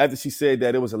said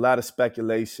that, there was a lot of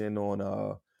speculation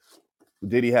on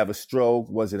did he have a stroke?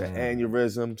 Was it an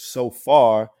aneurysm? So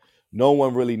far, no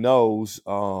one really knows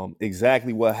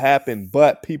exactly what happened,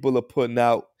 but people are putting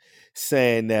out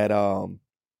saying that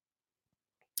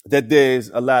there's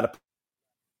a lot of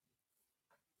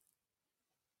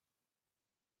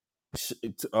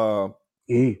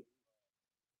Yeah,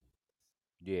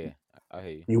 Yeah, I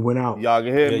hear you. you went out. y'all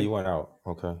can hear Yeah, me? you went out.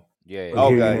 Okay. Yeah, We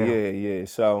hear you Okay, now. yeah.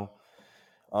 So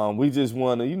we just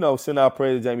want to, send our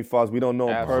prayers to Jamie Foxx. We don't know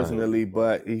him Right. personally, absolutely, bro.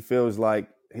 but he feels like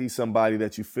he's somebody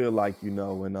that you feel like you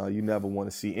know, and you never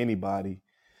want to see anybody,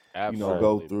 Right.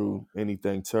 go Absolutely, bro. through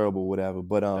anything terrible, whatever.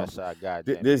 But That's our guy,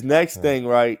 Jamie this Foxx. next Yeah. thing,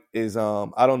 right, is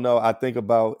I don't know. I think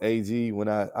about AG when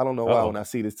I don't know why when Uh-oh. I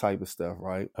see this type of stuff,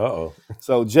 right? Uh-oh.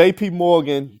 So J.P.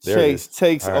 Morgan There it Chase is.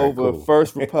 takes All right, over cool.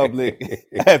 First Republic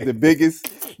as the biggest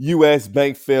U.S.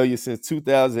 bank failure since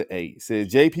 2008. Says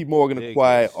J.P. Morgan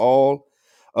acquired Biggest. all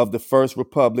of the First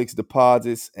Republic's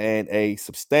deposits and a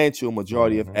substantial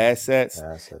majority of Mm-hmm. assets. The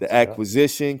Assets. Yep.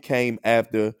 acquisition came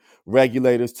after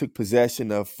regulators took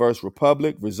possession of First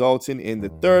Republic, resulting in the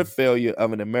Mm-hmm. third failure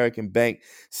of an American bank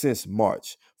since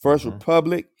March. First Mm-hmm.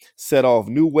 Republic set off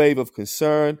new wave of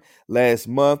concern last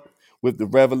month with the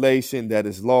revelation that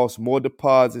it's lost more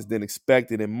deposits than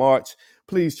expected in March.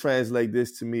 Please translate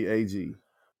this to me, AG.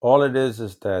 All it is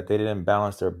that they didn't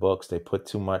balance their books. They put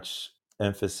too much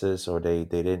emphasis, or they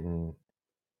didn't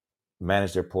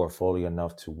manage their portfolio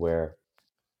enough to where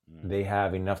they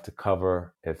have enough to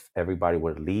cover if everybody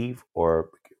would leave or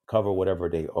cover whatever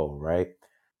they owe, right?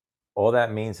 All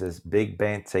that means is big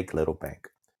bank take little bank.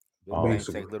 Big bank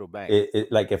Basically, take little bank. It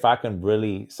like, if I can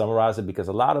really summarize it, because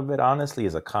a lot of it honestly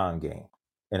is a con game.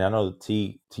 And I know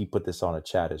T put this on a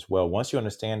chat as well. Once you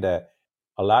understand that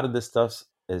a lot of this stuff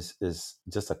is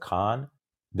just a con,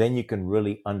 then you can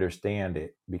really understand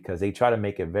it, because they try to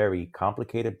make it very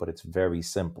complicated, but it's very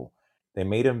simple. They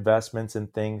made investments in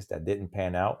things that didn't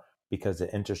pan out because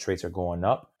the interest rates are going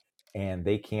up, and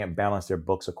they can't balance their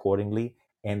books accordingly.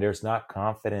 And there's not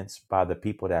confidence by the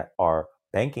people that are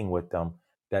banking with them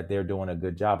that they're doing a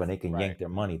good job, and they can Right. yank their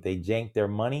money. They yank their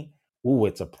money, ooh,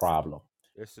 it's a problem.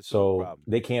 It's a super So problem.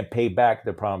 they can't pay back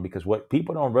the problem, because what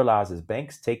people don't realize is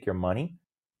banks take your money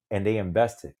and they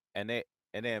invest it, And they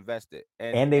invest it.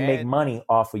 and they make money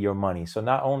off of your money. So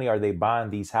not only are they buying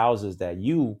these houses that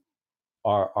you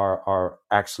are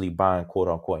actually buying, quote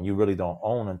unquote, and you really don't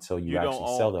own until you don't actually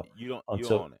own sell them, you don't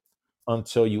until own it.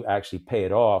 until you actually pay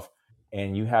it off,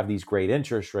 and you have these great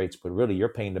interest rates, but really you're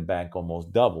paying the bank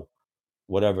almost double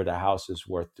whatever the house is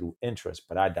worth through interest.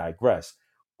 But I digress.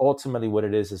 ultimately what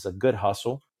it is a good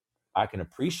hustle. I can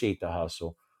appreciate the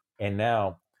hustle. And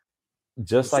now,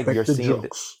 just like you're Respect the seeing,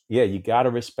 jokes. yeah, you got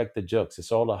to respect the jokes.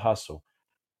 It's all a hustle.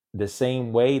 The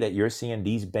same way that you're seeing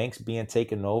these banks being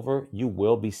taken over, you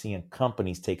will be seeing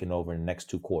companies taken over in the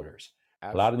next 2 quarters.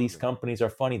 A lot of these Absolutely. companies are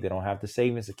funny. They don't have the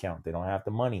savings account. They don't have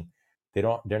the money.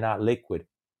 They're not liquid.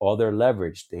 All they're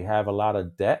leveraged. They have a lot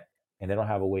of debt and they don't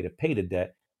have a way to pay the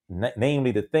debt.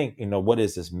 Namely, to think, what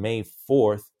is this, May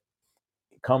 4th?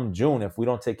 Come June, if we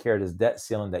don't take care of this debt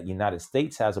ceiling that United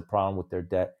States has a problem with their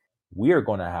debt, we're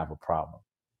going to have a problem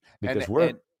And because we're,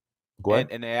 and go ahead.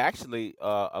 and they actually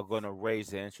are going to raise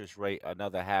the interest rate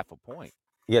another half a point.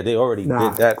 Yeah, they already did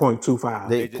Nah, that. 0.25.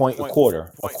 They They did point a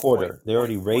quarter, a quarter. They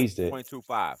already raised it.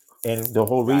 0.25. And the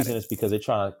whole Got reason it. is because they're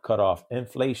trying to cut off They're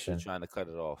inflation. trying to cut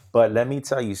it off. But let me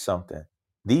tell you something.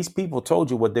 These people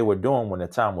told you what they were doing when the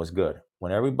time was good.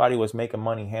 When everybody was making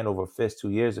money hand over fist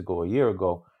 2 years ago, a year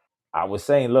ago, I was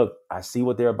saying, look, I see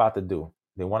what they're about to do.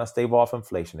 They want to stave off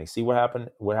inflation. They see what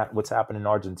happened, what's happened in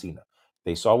Argentina.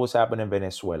 They saw what's happened in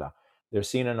Venezuela. They're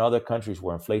seeing in other countries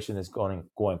where inflation is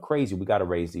going crazy. We got to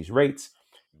raise these rates.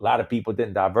 A lot of people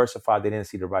didn't diversify. They didn't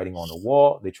see the writing on the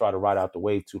wall. They tried to ride out the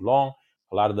wave too long.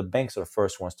 A lot of the banks are the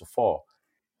first ones to fall.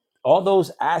 All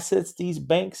those assets these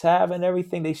banks have and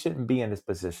everything, they shouldn't be in this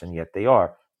position, yet they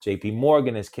are. JP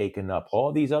Morgan is caking up.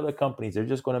 All these other companies, they're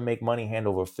just going to make money hand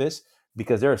over fist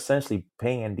because they're essentially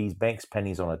paying these banks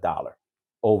pennies on a dollar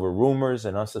over rumors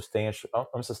and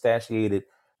unsubstantiated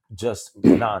just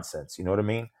nonsense. You know what I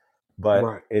mean? But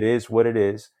Right. it is what it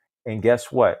is. And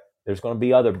guess what? There's going to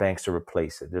be other banks to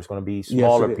replace it. There's going to be Yes,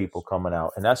 smaller it is. people coming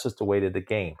out. And that's just the way of the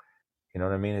game. You know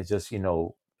what I mean? It's just,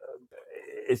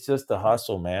 it's just the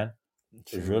hustle, man.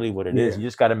 Is True. really what it is. Yeah. You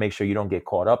just got to make sure you don't get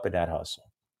caught up in that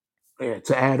hustle. Yeah.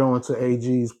 To add on to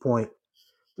AG's point,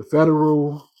 the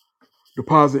Federal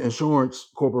Deposit Insurance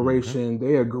Mm-hmm. Corporation,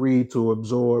 they agreed to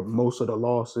absorb most of the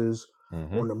losses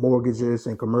Mm-hmm. on the mortgages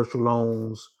and commercial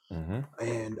loans Mm-hmm.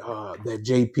 and that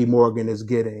JP Morgan is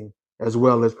getting, as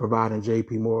well as providing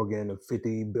JP Morgan a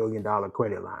 $50 billion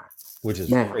credit line. Which is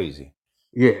Now, crazy.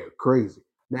 yeah, crazy.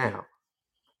 Now,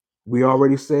 we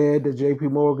already said that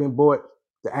JP Morgan bought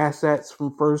the assets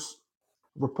from First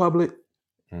Republic.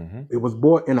 Mm-hmm. It was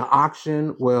bought in an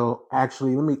auction. Well,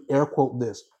 actually, let me air quote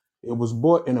this. It was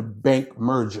bought in a bank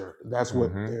merger. That's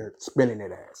what Mm-hmm. they're spinning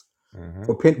it as.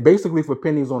 Mm-hmm. Basically for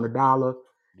pennies on the dollar.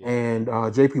 Yeah. And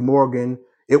JP Morgan,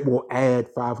 it will add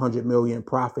 500 million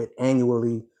profit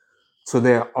annually to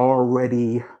their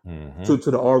already Mm-hmm. to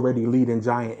the already leading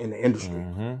giant in the industry.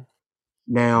 Mm-hmm.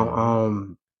 Now,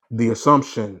 Mm-hmm. the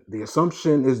assumption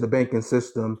is the banking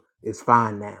system is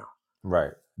fine now.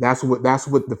 Right. That's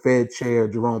what the Fed chair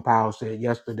Jerome Powell said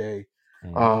yesterday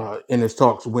Mm-hmm. in his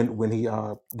talks when he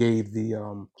gave the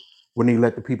when he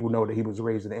let the people know that he was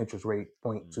raising the interest rate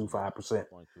 0.25%.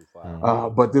 0.25.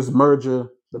 Mm-hmm. But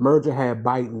the merger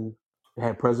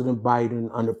had President Biden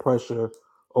under pressure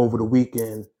over the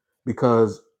weekend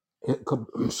because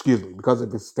because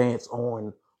of his stance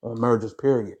on mergers.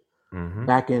 Period. Mm-hmm.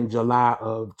 Back in July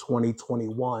of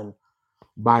 2021,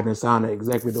 Biden signed an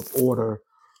executive order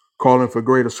calling for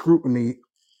greater scrutiny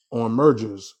on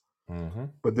mergers. Mm-hmm.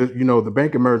 But the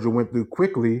banking merger went through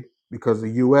quickly because the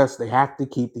U.S. they have to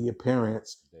keep the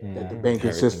appearance They that the have Mm-hmm. to banking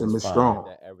make Everything system is is fine. strong.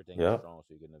 that everything is Yep. strong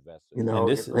so you can invest You in it. And know,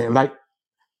 this is and like,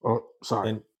 oh, sorry,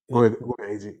 and go ahead,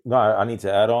 AG. no, I need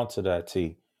to add on to that,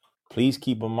 T. Please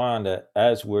keep in mind that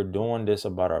as we're doing this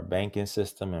about our banking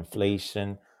system,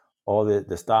 inflation, all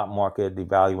the stock market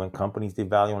devaluing, companies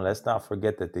devaluing, let's not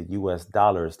forget that the US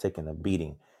dollar is taking a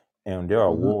beating. And there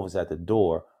are Hmm. wolves at the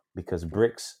door because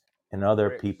BRICS and other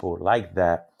Bricks. people like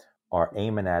that are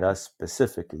aiming at us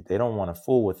specifically. They don't want to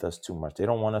fool with us too much. They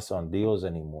don't want us on deals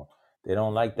anymore. They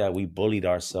don't like that we bullied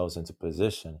ourselves into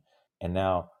position. And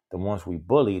now the ones we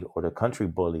bullied or the country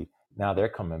bullied, now they're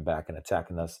coming back and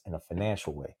attacking us in a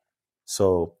financial way.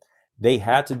 So they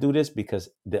had to do this because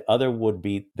the other would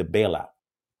be the bailout.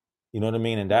 You know what I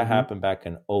mean? And that Hmm. happened back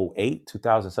in 08,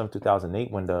 2007,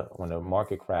 2008 when the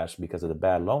market crashed because of the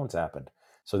bad loans happened.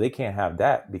 So they can't have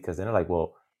that because then they're like,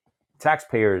 well,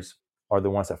 taxpayers are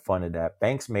the ones that funded that.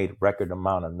 Banks made record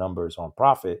amount of numbers on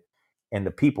profit and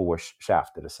the people were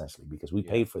shafted essentially because we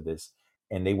Yeah. paid for this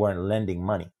and they weren't lending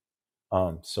money.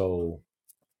 So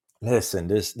listen,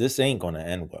 this ain't gonna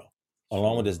end well.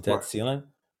 Along with So this debt Right, ceiling,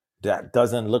 that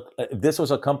doesn't look. If this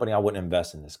was a company, I wouldn't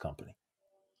invest in this company.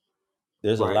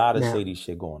 There's a right. lot of Now, shady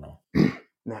shit going on.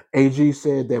 now, AG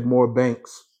said that more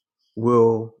banks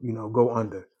will, go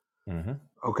under. Mm-hmm.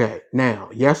 Okay. Now,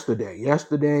 yesterday,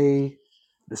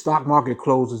 the stock market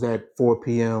closes at 4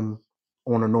 p.m.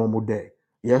 on a normal day.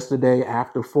 Yesterday,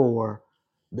 after 4,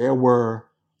 there were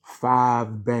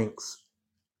 5 banks,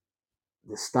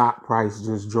 the stock price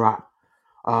just dropped.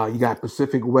 You got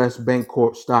Pacific West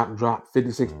Bancorp stock dropped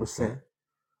 56%.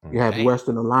 You have Damn.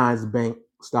 Western Alliance Bank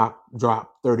stock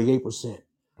dropped 38%.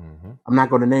 Mm-hmm. I'm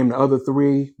not going to name the other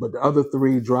 3, but the other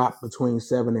 3 dropped between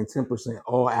 7 and 10%,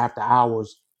 all after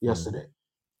hours yesterday.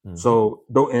 Mm-hmm. So,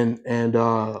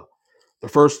 the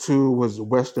first 2 was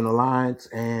Western Alliance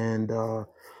and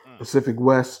Pacific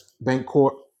West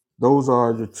Bancorp. Those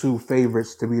are the 2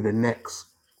 favorites to be the next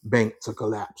bank to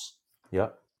collapse.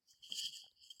 Yep.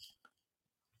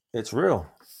 It's real.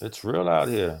 It's real out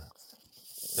here.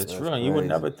 It's That's real. And you would crazy.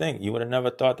 never think. You would have never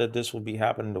thought that this would be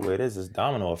happening the way it is. It's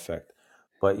domino effect.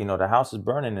 But the house is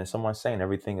burning and someone's saying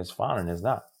everything is fine and it's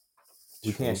not.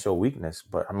 We can't True. show weakness.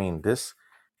 But I mean, this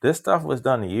stuff was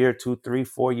done a year, 2, 3,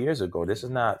 4 years ago. This is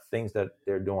not things that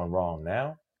they're doing wrong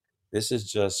now. This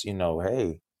is just,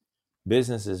 hey,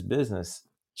 business is business,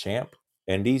 champ.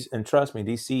 And trust me,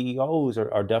 these CEOs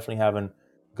are definitely having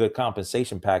good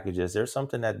compensation packages. There's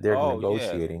something that they're Oh yeah.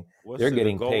 negotiating. What's They're it?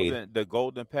 getting paid. The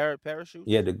golden parachutes?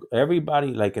 Yeah,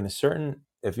 everybody, like in a certain,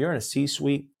 if you're in a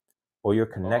C-suite or you're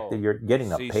connected, Oh, you're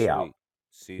getting a payout.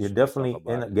 C-suite. You're C-suite. Talk definitely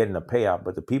about it. getting a payout.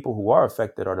 But the people who are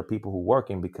affected are the people who are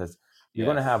working, because you're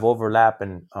going to Yes. have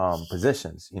overlapping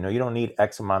positions. You don't need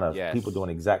X amount of Yes. people doing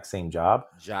the exact same job.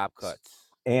 Job cuts.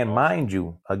 And Also. mind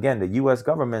you, again, the U.S.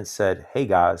 government said, hey,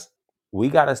 guys, we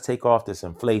got to take off this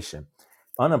inflation.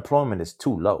 Unemployment is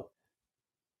too low.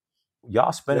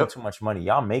 Y'all spending too much money.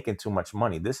 Y'all making too much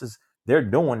money. They're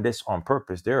doing this on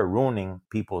purpose. They're ruining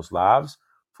people's lives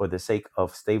for the sake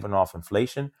of staving off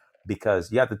inflation,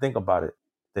 because you have to think about it.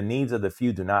 The needs of the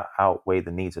few do not outweigh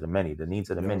the needs of the many. The needs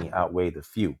of the many outweigh the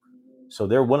few. So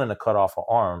they're willing to cut off an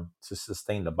arm to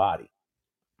sustain the body.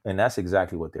 And that's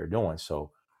exactly what they're doing.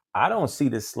 So I don't see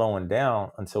this slowing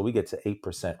down until we get to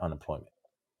 8% unemployment.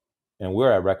 And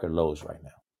we're at record lows right now.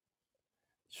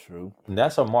 True. And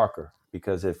that's a marker,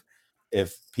 because if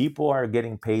people are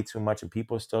getting paid too much and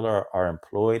people still are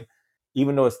employed,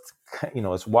 even though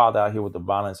it's wild out here with the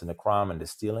violence and the crime and the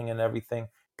stealing and everything,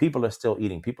 people are still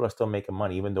eating. People are still making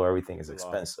money, even though everything is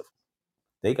expensive.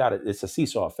 They got it. It's a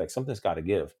seesaw effect. Something's got to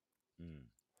give.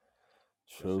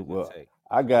 True. Well,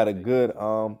 I got a good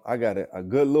a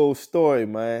good little story,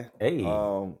 man. Hey.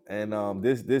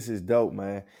 This is dope,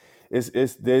 man.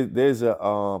 There's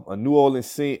a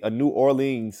New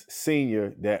Orleans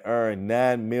senior that earned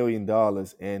 $9 million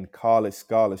in college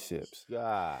scholarships.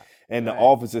 God. And the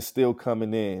offers are still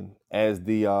coming in as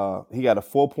he got a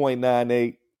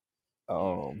 4.98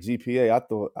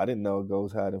 GPA. I didn't know it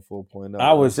goes higher than 4.0.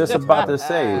 I was just about to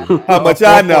say how much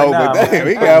I know, but 4.9, damn,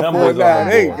 he got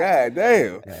 4.98. God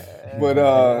damn.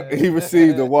 But he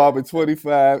received a whopping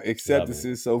 25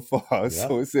 acceptances so far. Yep.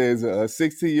 So it says a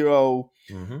 16-year-old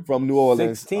from New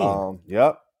Orleans. 16.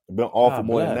 Been offered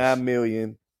more than bless. $9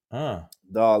 million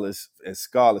in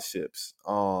scholarships.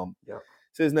 So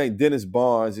his name Dennis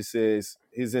Barnes. It says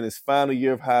he's in his final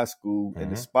year of high school, and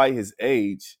despite his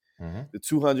age, the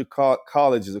 200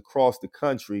 colleges across the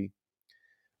country,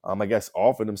 I guess,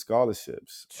 offered him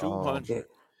scholarships. 200.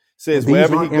 Says these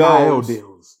wherever he goes. NIL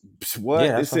deals. What?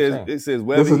 Yeah, it says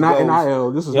wherever this is he not goes.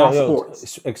 NIL. This is not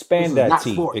sports. Expand This that is not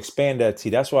T. sports. Expand that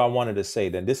T. That's what I wanted to say.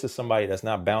 Then this is somebody that's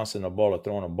not bouncing a ball or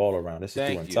throwing a ball around. This is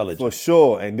too intelligent. For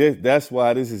sure. And that's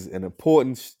why this is an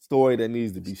important story that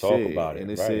needs to be shared. Talk about it.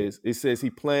 And it right. says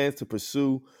he plans to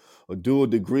pursue a dual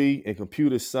degree in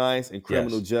computer science and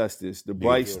criminal justice. The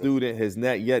bright student has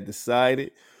not yet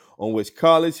decided on which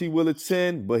college he will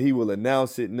attend, but he will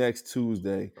announce it next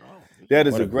Tuesday. That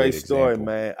is a great story,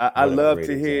 man. I love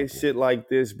to hear shit like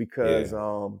this because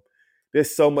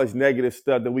there's so much negative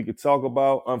stuff that we could talk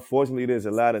about. Unfortunately, there's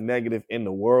a lot of negative in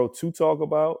the world to talk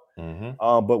about.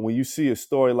 But when you see a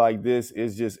story like this,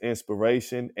 it's just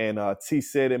inspiration. And T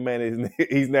said it, man.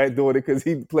 He's not doing it because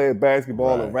he's playing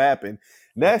basketball or rapping.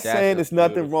 Not saying there's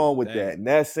nothing wrong with that.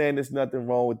 Not saying there's nothing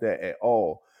wrong with that at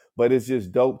all. But it's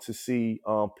just dope to see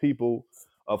people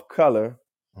of color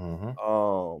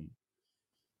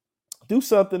do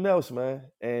something else, man.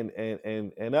 And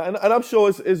I'm sure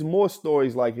it's more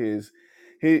stories like his.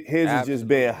 His is just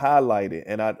being highlighted,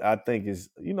 and I think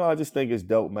I just think it's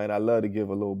dope, man. I love to give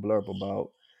a little blurb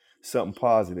about something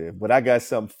positive, but I got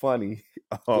something funny.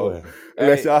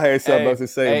 Unless y'all had something else to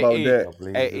say about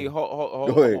that. Hey,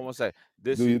 hold on one second.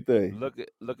 Do your thing.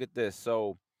 Look at this.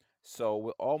 So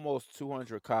with almost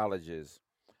 200 colleges,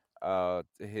 the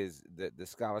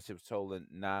scholarships totaling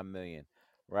 $9 million,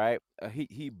 right?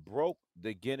 He broke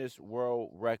the Guinness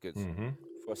World Records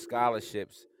for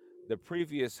scholarships. The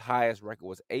previous highest record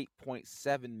was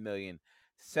 8.7 million,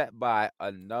 set by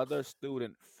another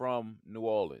student from New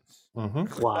Orleans.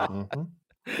 Wow.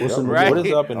 What's Yep. in New right? What is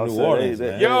Orleans? up in I'll New say Orleans, they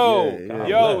man? Yo, yeah, God yeah.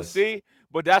 yo, bless. see,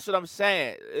 but that's what I'm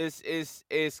saying.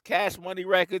 It's Cash Money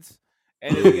Records,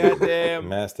 and it's Yeah. goddamn.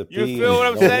 Master You P feel what and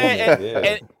I'm No saying? Limit. Yeah.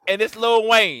 And it's Lil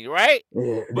Wayne, right?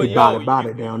 Yeah, they But yo, bought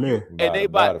it down there. and they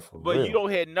About it for but you real. don't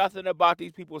hear nothing about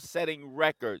these people setting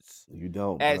records You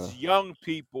don't, bro. as young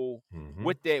people Mm-hmm.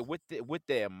 with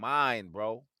their mind,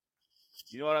 bro.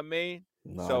 You know what I mean?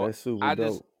 Nah, So that's super I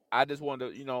just dope. I just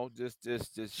wanted to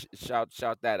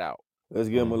shout that out. Let's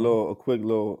give him Mm-hmm. a quick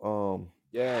little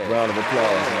Yeah, round of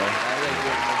applause, man.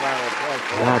 give him a round of applause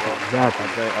for that, Exactly, bro. exactly.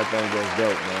 I think that's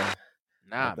dope, man.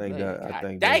 9 million. I God think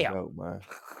that's damn. dope, man.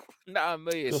 9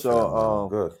 million. Good for them, man. So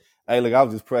Good. hey, look, I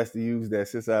was just pressed to use that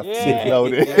since I Yeah.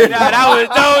 loaded. Yeah, that was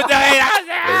dope. Hey,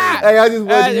 I just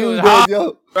wanted to That was use hard, that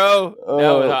joke. bro.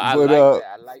 That was hard.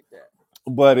 I like that.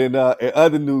 But in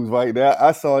other news right now,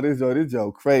 I saw this joke. This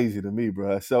joke crazy to me,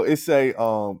 bro. So it say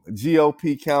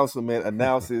GOP councilman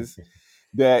announces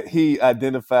that he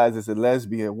identifies as a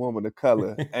lesbian woman of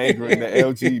color, angering the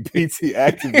LGBT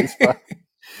activists. Right?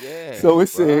 Yeah. So it bruh.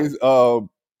 says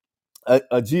a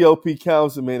GOP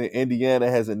councilman in Indiana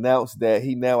has announced that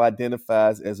he now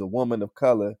identifies as a woman of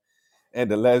color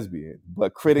and a lesbian.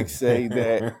 But critics say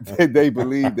that they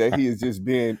believe that he is just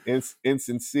being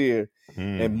insincere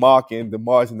and mocking the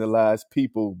marginalized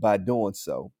people by doing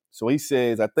so. So he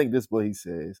says, I think this is what he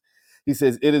says. He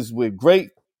says, it is with great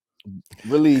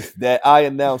relief that I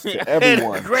announce to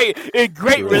everyone great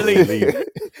Great relief. relief.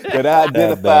 that I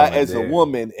identify damn it, as a there.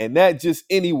 woman, and not just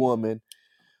any woman,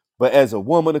 but as a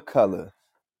woman of color.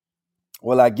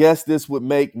 Well, I guess this would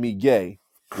make me gay,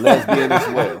 lesbian as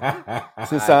well,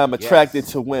 since I'm attracted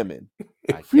to women.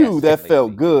 Phew, that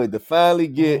felt good to finally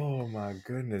get Oh my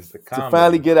goodness, the to comedy.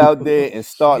 finally get out there and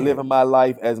start Shit. living my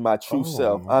life as my true Oh,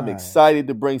 self. I'm my. excited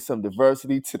to bring some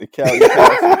diversity to the county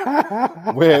council.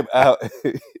 Where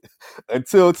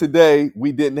until today,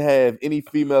 we didn't have any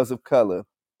females of color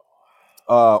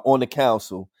on the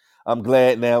council. I'm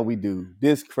glad now we do.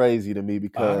 This crazy to me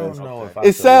I because don't know if I it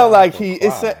should sounds laugh like or cry.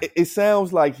 it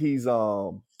sounds like he's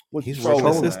He's trolling, working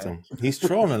the man. system. He's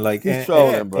trolling, like He's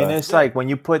trolling, bro. and it's like when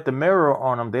you put the mirror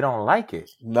on them, they don't like it.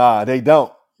 Nah, they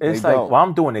don't. It's They like, don't. well,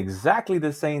 I'm doing exactly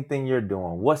the same thing you're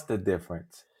doing. What's the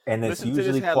difference? And it's Listen to this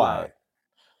usually headline. quiet.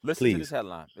 Listen Please. to this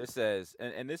headline. It says,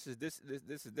 and this is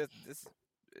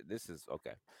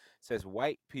okay. It says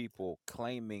white people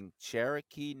claiming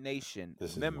Cherokee Nation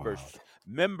This is wild.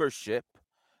 membership.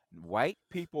 White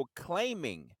people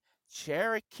claiming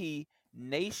Cherokee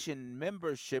Nation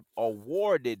membership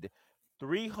awarded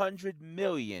 $300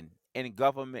 million in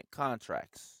government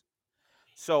contracts.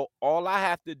 So all I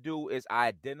have to do is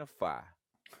identify.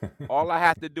 All I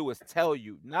have to do is tell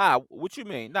you, nah, what you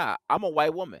mean? Nah, I'm a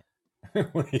white woman.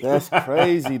 That's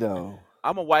crazy though.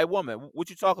 I'm a white woman. What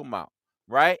you talking about?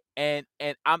 Right? And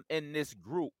I'm in this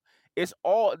group. It's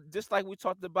all just like we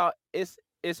talked about, it's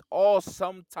all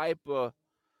some type of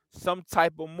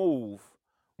move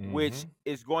which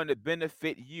is going to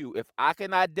benefit you. If I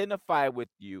can identify with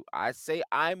you, I say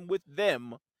I'm with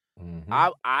them.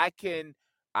 I can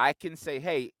say,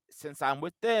 hey, since I'm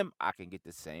with them, I can get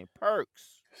the same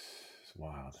perks. It's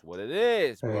wild. That's what it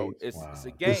is, bro. Hey, It's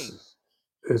a game.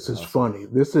 This is funny.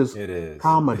 This is It is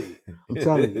comedy. I'm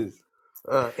telling you. is.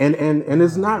 And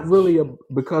it's not really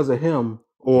because of him,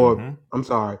 or Mhm. I'm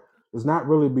sorry, it's not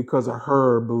really because of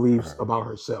her beliefs about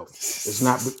herself. It's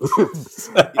not,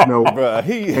 no, Bruh,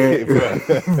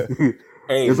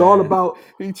 Hey, it's all man. about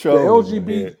he the trolling,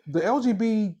 man.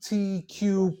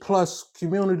 LGBTQ plus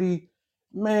community.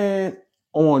 Man,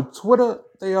 on Twitter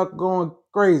they are going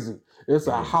crazy. It's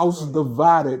a house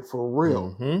divided for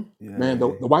real. Mhm. Man, the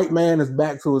white man is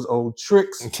back to his old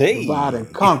tricks, Hey. divide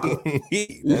and conquer.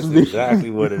 That's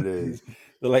exactly what it is.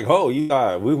 They're like, oh, you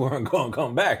thought we weren't going to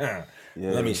come back, huh?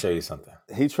 Yeah. Let me show you something.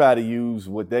 He tried to use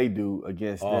what they do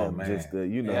against them, man. just to,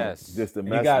 Yes. just to And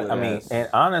mess you got, with I mean, us. and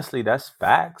honestly, that's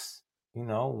facts.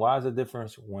 Why is the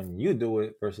difference when you do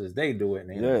it versus they do it?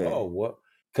 And they're like, oh, what?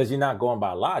 Because you're not going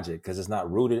by logic, because it's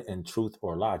not rooted in truth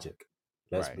or logic.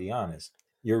 Let's be honest.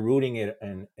 You're rooting it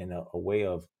in a way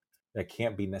of that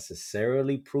can't be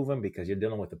necessarily proven because you're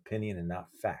dealing with opinion and not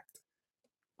fact.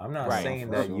 I'm not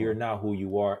saying that you're not who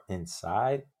you are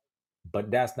inside,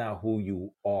 but that's not who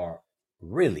you are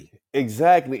really.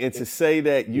 Exactly. And to say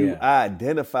that you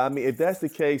identify, I mean, if that's the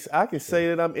case, I can say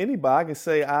that I'm anybody. I can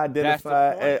say I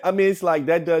identify. I mean, it's like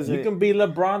that doesn't. You can be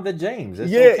LeBron the James.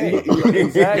 It's okay.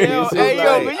 Exactly. Yo,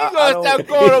 man, you gonna stop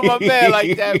calling on my man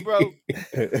like that, bro?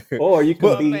 Or you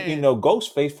could be,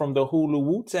 Ghostface from the Hulu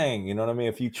Wu-Tang. You know what I mean?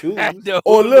 If you choose.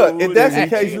 Or look, if that's the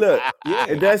case,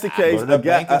 if that's the case, go to the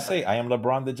bank and say, I am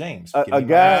LeBron the James. A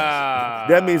guy,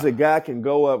 that means a guy can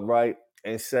go up, right,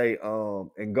 and say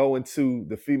and go into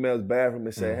the female's bathroom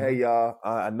and say, "Hey, y'all,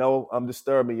 I know I'm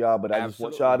disturbing y'all, but I just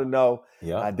want y'all to know,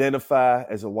 Yeah. identify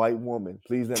as a white woman.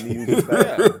 Please let me use the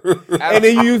Yeah. bathroom." And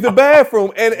then you use the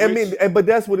bathroom, and I Rich. mean, but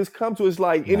that's what it's come to. It's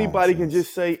like anybody can Nonsense.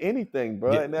 just say anything,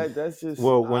 bro, Yeah. and that's just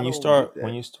Well, I don't get that.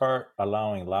 when you start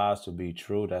allowing lies to be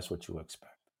true, that's what you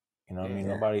expect. You know what I mean?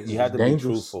 Yeah. Nobody. You It's have to be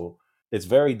dangerous. truthful. It's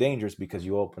very dangerous because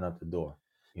you open up the door.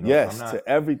 You know, Yes, I'm not. to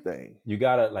everything. You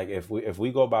gotta, like, if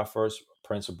we go by first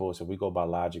principles, if we go by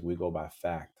logic, we go by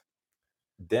fact,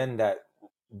 then that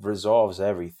resolves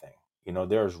everything. You know,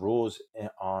 there's rules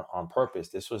on purpose.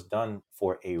 This was done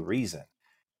for a reason.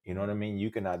 You know what I mean?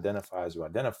 You can identify as you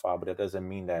identify, but that doesn't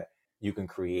mean that you can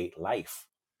create life.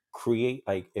 Create,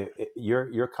 like,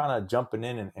 you're kind of jumping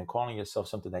in and calling yourself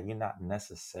something that you're not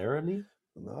necessarily.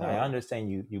 Now, I No. understand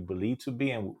you believe to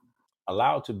be and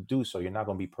allowed to do so. You're not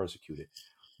going to be persecuted,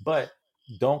 but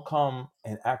don't come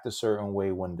and act a certain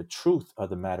way when the truth of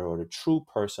the matter or the true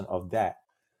person of that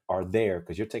are there,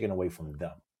 because you're taking away from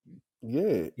them. Yeah,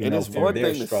 You and know, it's from one their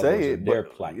thing to say struggles or it, but their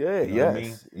plight. yeah, You know what I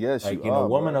mean? yes, Like, you are,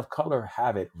 women bro. of color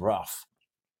have it rough.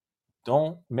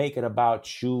 Don't make it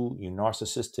about you, you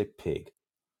narcissistic pig.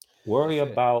 Worry That's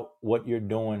it. about what you're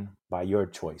doing by your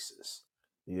choices.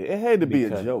 Yeah, it had to be a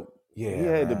Because, joke. He yeah,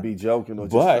 had to man. be joking or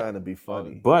just trying to be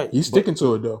funny. He's sticking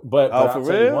to it though. But Oh, I'll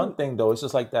for tell you one real? thing though, it's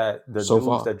just like that the So dudes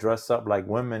far. that dress up like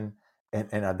women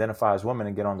and identify as women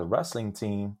and get on the wrestling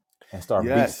team and start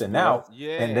Yes, beasting bro. out,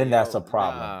 Yeah. and then that's a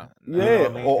problem. Nah. You know Yeah, what I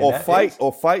mean? And or that fight is,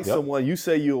 or fight yep. someone. You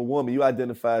say you're a woman, you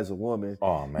identify as a woman.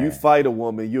 Oh man, You fight a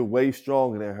woman, you're way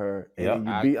stronger than her, and Yep.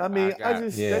 then you beat. I mean, I got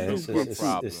just Yeah, that it's just super get too.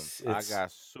 problems. I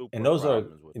got super and those are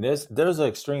problems with that. there's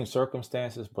extreme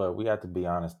circumstances, but we have to be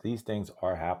honest. These things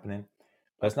are happening.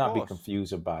 Let's Of not be course.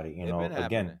 confused about it. You It been know,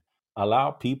 again, happening.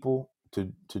 allow people to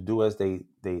do as they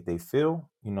feel.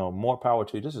 You know, more power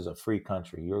to you. This is a free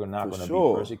country. You're not For going to be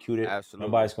sure. persecuted. Absolutely.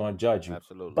 Nobody's going to judge you.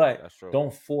 Absolutely. But That's true.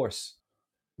 don't force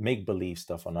make believe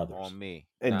stuff on others. On me.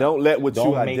 And Nah. don't let what you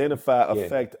Don't make- identify yeah.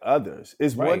 affect others.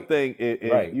 It's one Right. thing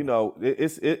if Right. you know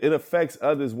it affects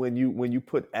others when you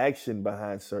put action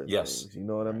behind certain Yes. things. You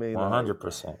know what I mean?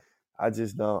 100%. I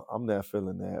just don't. I'm not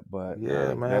feeling that. But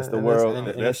Yeah, man. that's the And world. and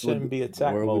it That's shouldn't what be the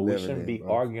attack world mode. We living shouldn't in, be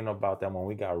bro. arguing about that when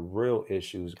we got real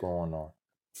issues going on.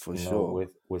 For You know, sure.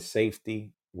 with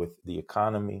safety, with the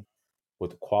economy,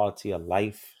 with the quality of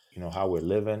life, you know, how we're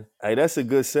living. Hey, that's a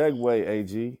good segue,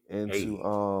 AG,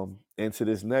 into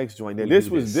this next joint. Now, this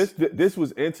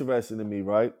was interesting to me,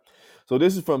 right? So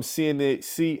this is from CNN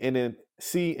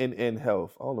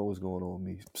Health. I don't know what's going on with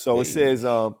me. So it says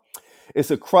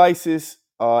it's a crisis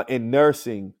in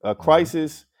nursing. A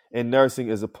crisis in nursing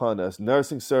is upon us.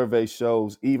 Nursing survey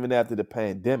shows even after the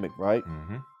pandemic, right?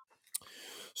 Mm-hmm.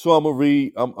 So I'm gonna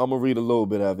read. I'm gonna read a little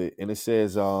bit of it, and it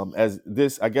says, as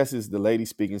this, I guess, is the lady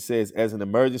speaking. It says, as an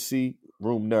emergency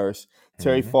room nurse,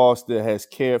 Terry Foster has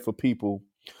cared for people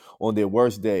on their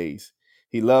worst days.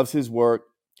 He loves his work,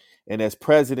 and as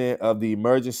president of the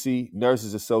Emergency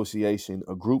Nurses Association,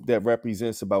 a group that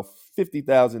represents about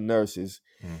 50,000 nurses,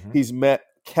 he's met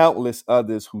countless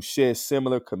others who share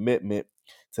similar commitment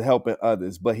to helping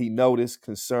others. But he noticed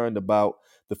concerned about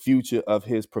the future of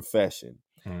his profession.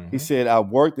 He said, I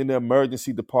worked in the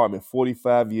emergency department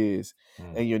 45 years,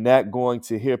 and you're not going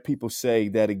to hear people say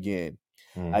that again.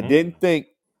 I don't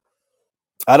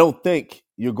think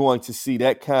you're going to see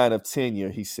that kind of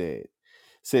tenure, he said.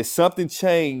 Said something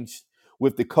changed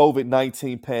with the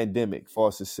COVID-19 pandemic,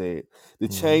 Foster said. The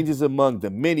changes among the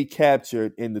many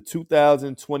captured in the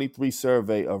 2023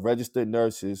 survey of registered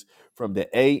nurses from the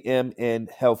AMN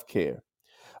Healthcare,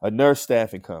 a nurse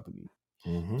staffing company.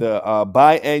 The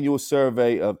biannual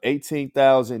survey of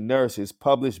 18,000 nurses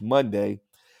published Monday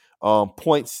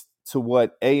points to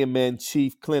what AMN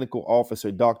Chief Clinical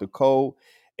Officer Dr. Cole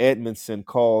Edmondson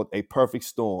called a perfect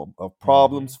storm of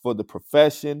problems for the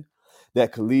profession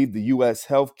that could leave the U.S.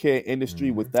 healthcare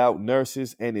industry without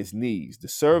nurses and its needs. The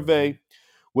survey,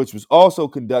 which was also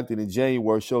conducted in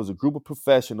January, shows a group of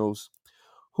professionals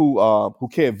who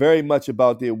care very much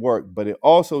about their work, but it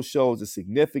also shows a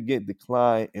significant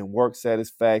decline in work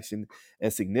satisfaction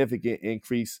and significant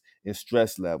increase in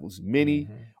stress levels. Many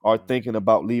are thinking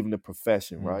about leaving the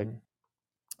profession, right?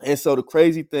 And so the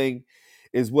crazy thing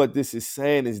is what this is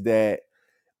saying is that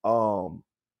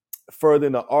further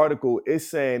in the article, it's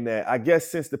saying that I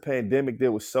guess since the pandemic,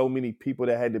 there was so many people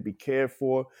that had to be cared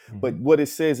for. But what it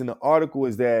says in the article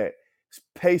is that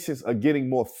patients are getting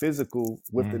more physical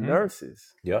with the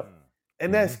nurses. Yep.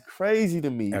 And that's crazy to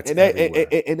me. That's and everywhere.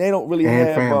 they don't really And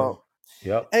have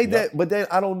family. but then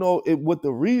I don't know what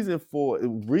the reason for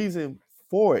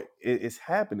it is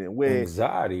happening. Where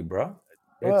anxiety, bro.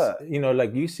 It's, But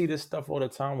like you see this stuff all the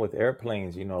time with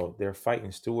airplanes. They're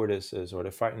fighting stewardesses or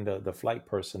they're fighting the flight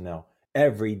personnel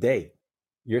every day.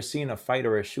 You're seeing a fight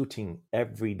or a shooting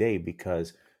every day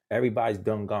because everybody's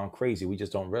done gone crazy. We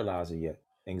just don't realize it yet.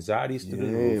 Anxiety's through the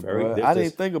yeah, roof. bro, There's I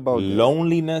this didn't think about that.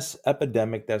 loneliness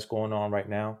epidemic that's going on right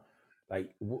now.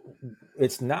 Like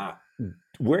it's not.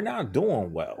 We're not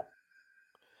doing well.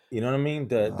 You know what I mean?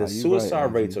 The Nah, you right,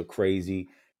 suicide rates Angie. are crazy.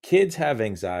 Kids have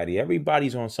anxiety.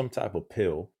 Everybody's on some type of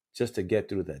pill just to get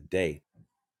through the day.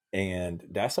 And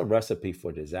that's a recipe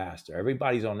for disaster.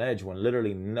 Everybody's on edge when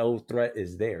literally no threat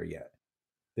is there yet.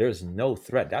 There's no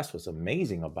threat. That's what's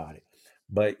amazing about it.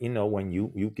 But when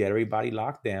you get everybody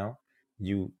locked down,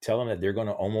 you tell them that they're going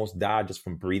to almost die just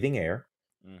from breathing air,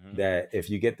 Hmm. that if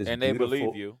you get this And they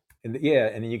believe beautiful, you. and yeah,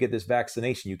 and then you get this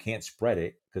vaccination, you can't spread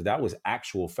it, because that was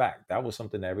actual fact. That was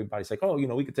something that everybody's like, oh,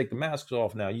 we could take the masks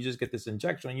off now. You just get this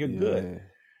injection and you're good. Yeah,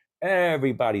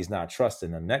 Everybody's not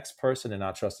trusting the next person. They're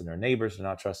not trusting their neighbors. They're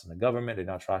not trusting the government. They're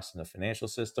not trusting the financial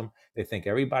system. They think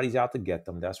everybody's out to get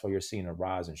them. That's why you're seeing a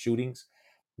rise in shootings.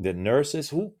 The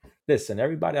nurses listen,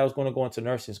 everybody that was going to go into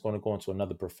nursing is going to go into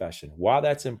another profession. Why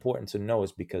that's important to know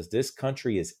is because this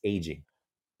country is aging.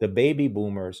 The baby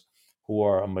boomers, who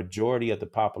are a majority of the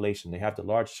population, they have the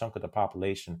large chunk of the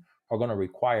population, are going to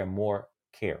require more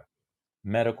care,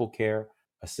 medical care,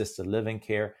 assisted living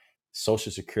care.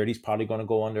 Social Security is probably going to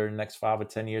go under in the next 5 or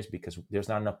 10 years because there's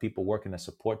not enough people working to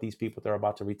support these people that are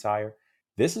about to retire.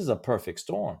 This is a perfect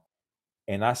storm.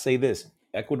 And I say this: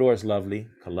 Ecuador is lovely,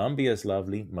 Colombia is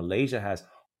lovely, Malaysia has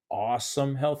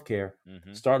awesome healthcare.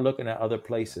 Hmm. Start looking at other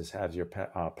places as your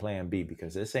plan B,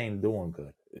 because this ain't doing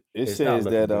good. it It's not says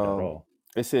looking that good at all.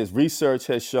 it says research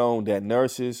has shown that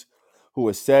nurses who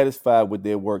are satisfied with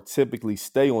their work typically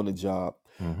stay on the job,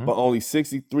 Mm-hmm. but only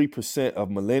 63% of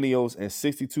millennials and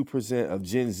 62% of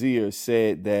Gen Zers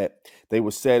said that they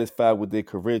were satisfied with their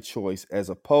career choice, as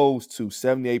opposed to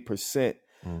 78%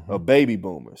 Mm-hmm. of baby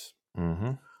boomers.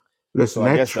 Mm-hmm. So Listen,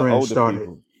 I guess the older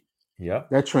people. Yep.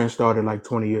 that trend started like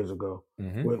 20 years ago.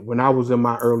 Mm-hmm. When I was in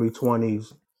my early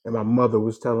 20s and my mother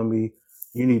was telling me,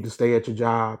 you need to stay at your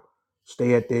job,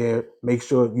 stay at there, make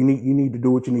sure you need to do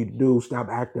what you need to do, stop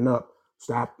acting up,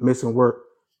 stop missing work,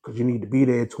 because you need to be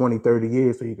there 20, 30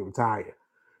 years so you can retire.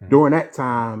 Mm-hmm. During that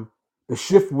time, the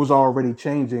shift was already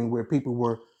changing where people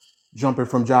were jumping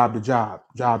from job to job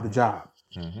to job.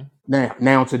 Mm-hmm.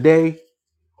 Now today,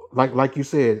 like you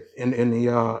said in the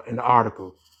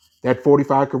article, that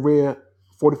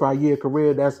 45-year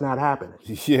career, that's not happening.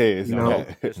 Yeah, it's You Nope. know, not.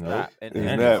 It's Nope. not. And In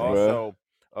It's and and not, anything. bruh. also,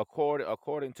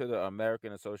 according to the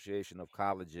American Association of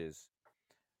Colleges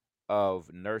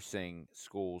of Nursing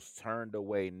Schools, turned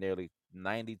away nearly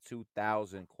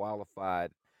 92,000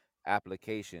 qualified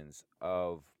applications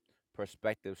of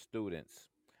prospective students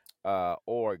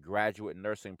or graduate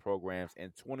nursing programs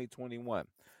in 2021.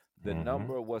 The Mm-hmm.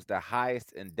 number was the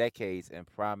highest in decades and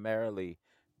primarily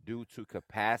due to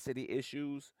capacity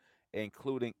issues,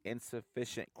 including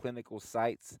insufficient clinical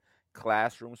sites,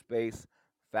 classroom space,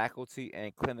 faculty,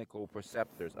 and clinical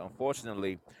preceptors.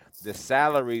 Unfortunately, the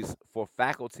salaries for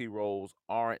faculty roles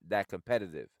aren't that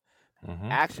competitive. Mm-hmm.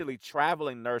 Actually,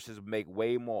 traveling nurses make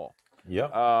way more.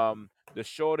 Yep. The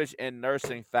shortage in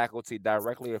nursing faculty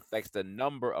directly affects the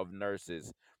number of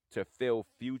nurses to fill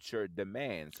future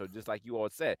demand. So just like you all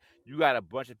said, you got a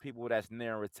bunch of people that's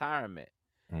near retirement,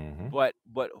 Mm-hmm. but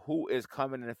who is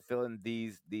coming and filling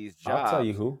these I'll tell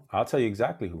you jobs? who. I'll tell you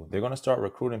exactly who. They're going to start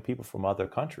recruiting people from other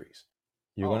countries.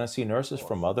 You're going Oh, to see of nurses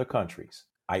from course. other countries.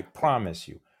 I promise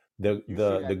you. The You see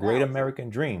the the that great now too. American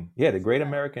dream. Yeah, You see that.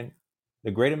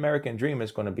 the great American dream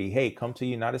is going to be, hey, come to the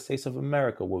United States of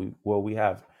America, where we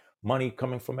have money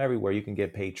coming from everywhere. You can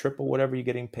get paid triple whatever you're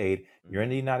getting paid. You're in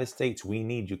the Hmm. United States. We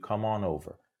need you. Come on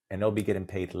over. And they'll be getting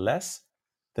paid less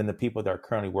than the people that are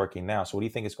currently working now. So what do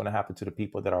you think is going to happen to the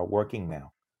people that are working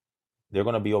now? They're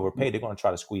going to be overpaid. They're going to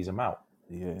try to squeeze them out.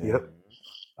 Yeah. yep.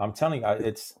 I'm telling you,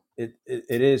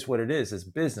 it is what it is. It's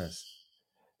business.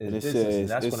 It's And business, and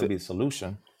that's going to be the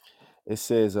solution. it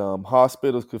says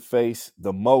hospitals could face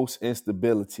the most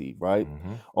instability, right?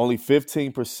 Mm-hmm. Only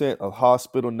 15% of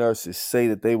hospital nurses say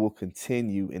that they will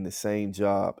continue in the same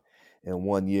job in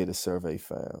 1 year, the survey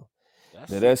found.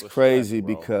 That's Now that's super stress, crazy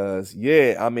bro. because,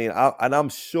 yeah, I mean, I'm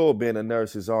sure being a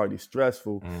nurse is already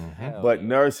stressful, Mm-hmm. Hell but yeah.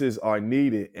 nurses are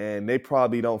needed and they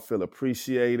probably don't feel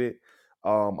appreciated.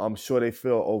 I'm sure they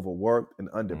feel overworked and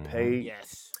Mm-hmm. underpaid.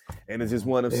 Yes. And it's just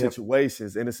Mm-hmm. one of them Yep.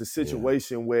 situations. And it's a Yeah.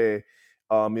 situation where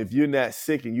if you're not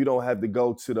sick and you don't have to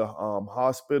go to the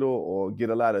hospital or get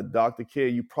a lot of doctor care,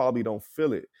 you probably don't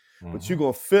feel it. But Mm-hmm. you're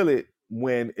going to feel it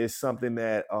when it's something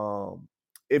that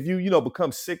if you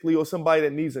become sickly, or somebody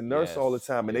that needs a nurse all the Yes,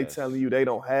 time, and they yes. telling you they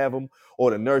don't have them,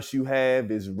 or the nurse you have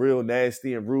is real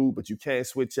nasty and rude, but you can't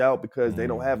switch out because they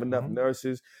don't have enough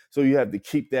nurses, so you have to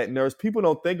keep that nurse. People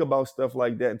don't think about stuff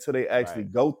like that until they actually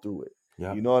go through it.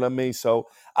 Yeah. You know what I mean? So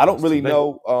I don't really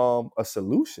know a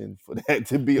solution for that,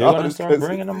 to be They're going to honest. start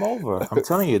bringing them over. I'm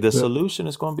telling you, the solution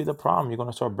is going to be the problem. You're going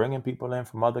to start bringing people in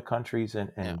from other countries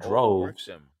in And overwork droves.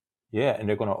 them. Yeah, and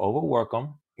they're going to overwork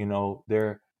them. And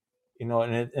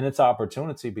it's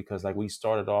opportunity, because like we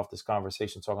started off this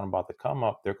conversation talking about the come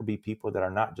up, there could be people that are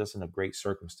not just in a great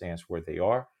circumstance where they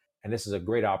are. And this is a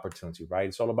great opportunity, right?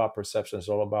 It's all about perception. It's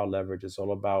all about leverage. It's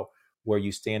all about where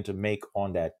you stand to make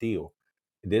on that deal.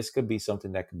 This could be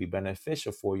something that could be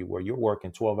beneficial for you, where you're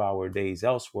working 12-hour days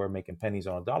elsewhere, making pennies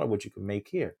on a dollar, what you can make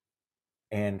here.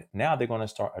 And now they're going to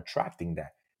start attracting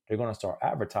that. They're going to start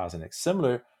advertising it.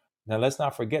 Similar. Now, let's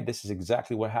not forget, this is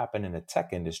exactly what happened in the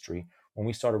tech industry when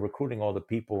we started recruiting all the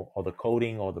people, all the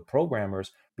coding, all the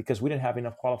programmers, because we didn't have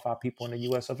enough qualified people in the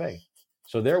US of A.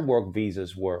 So their work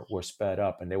visas were sped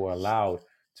up, and they were allowed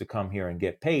to come here and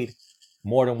get paid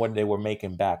more than what they were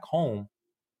making back home,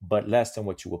 but less than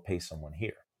what you would pay someone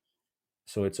here.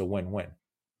 So it's a win-win.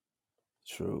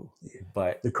 True.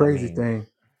 But The crazy thing,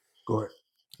 go ahead.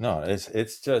 No,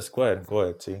 it's just go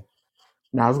ahead, T.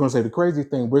 Now I was gonna say the crazy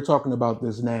thing, we're talking about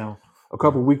this now. A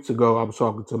couple of weeks ago, I was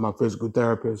talking to my physical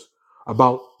therapist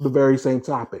about the very same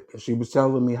topic, and she was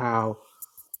telling me how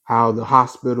the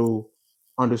hospital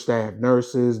understaffed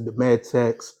nurses, the med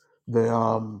techs,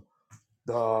 the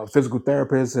physical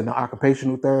therapists and the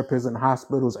occupational therapists in the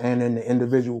hospitals and in the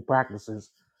individual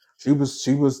practices. She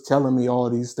was telling me all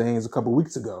these things a couple of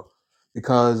weeks ago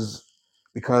because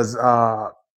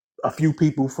a few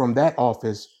people from that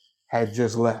office had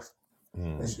just left,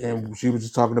 and she was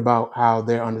just talking about how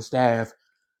they're understaffed,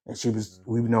 and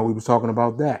we was talking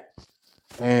about that.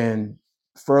 And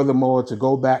furthermore, to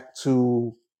go back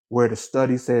to where the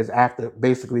study says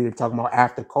basically they're talking about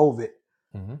after COVID.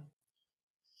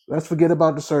 Let's forget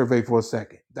about the survey for a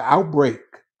second. The outbreak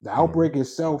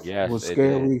itself was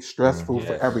scary, stressful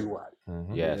for everybody.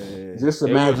 Yes. Just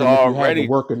It was imagine if you had to already.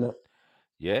 work in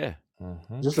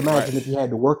just imagine if you had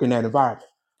to work in that environment.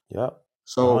 Yep.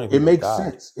 So it makes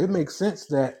sense. It makes sense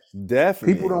that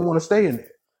Definitely people don't want to stay in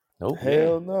there. Nope.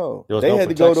 Hell no. There was They no had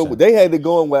protection. they had to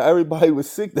go in where everybody was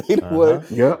sick. They the ones,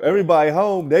 Yep. everybody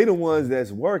home. They the ones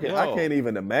that's working. Yo. I can't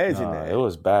even imagine Nah, that. it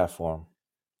was bad for them.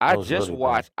 I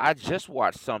just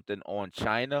watched something on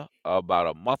China about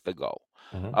a month ago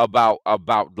about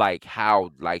like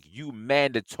how like you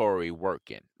mandatory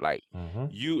working. Like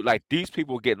you like these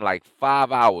people getting like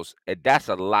 5 hours, and that's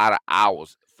a lot of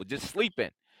hours for just sleeping.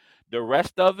 The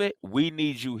rest of it, we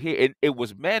need you here. And it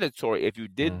was mandatory. If you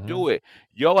didn't do it,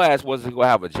 your ass wasn't gonna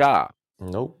have a job.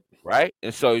 Nope. Right?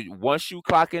 And so once you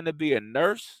clock in to be a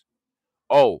nurse,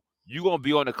 you're gonna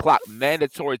be on the clock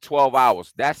mandatory 12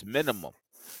 hours. That's minimum.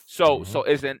 So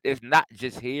it's not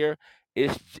just here,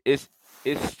 it's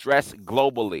stress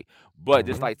globally. But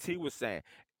just like T was saying,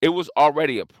 it was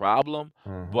already a problem,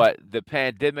 but the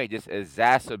pandemic just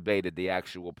exacerbated the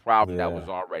actual problem that was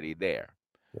already there.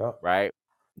 Yep. Right?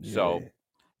 Yeah. So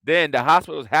then the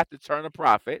hospitals have to turn a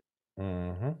profit.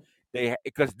 Mm-hmm.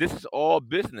 Because this is all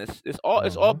business. It's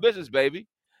all business, baby.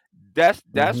 That's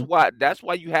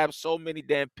why you have so many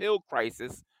damn pill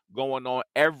crises going on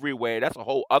everywhere. That's a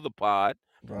whole other pod.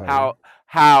 Right.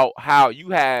 How you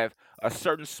have a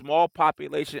certain small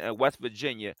population in West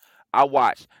Virginia. I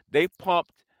watched. They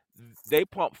pumped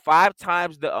 5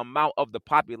 times the amount of the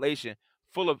population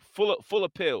full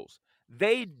of pills.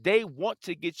 They want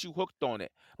to get you hooked on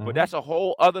it, but that's a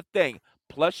whole other thing.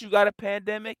 Plus, you got a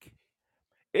pandemic.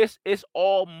 It's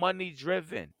all money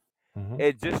driven.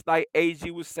 It's just like AG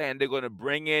was saying, they're going to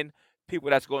bring in people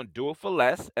that's going to do it for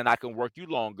less, and I can work you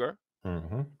longer,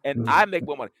 and I make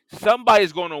more money.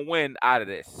 Somebody's going to win out of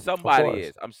this. Somebody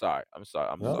is. I'm sorry.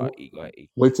 E, go ahead, E.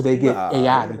 Wait till they get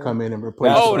AI to come in and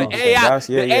replace. The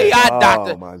AI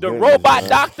doctor, the robot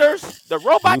doctors, the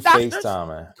robot doctors. FaceTime,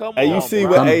 man. Come Hey, on, you see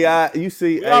bro. what AI? You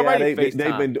see We AI? already They've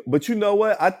FaceTime. been. But you know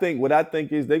what? What I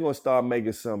think is they're gonna start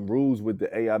making some rules with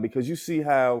the AI, because you see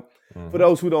how, for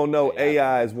those who don't know,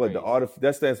 AI is what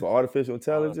that stands for artificial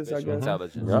intelligence, I guess.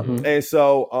 Intelligence. And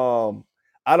so,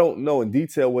 I don't know in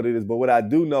detail what it is, but what I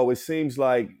do know, it seems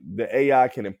like the AI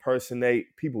can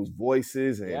impersonate people's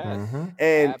voices, and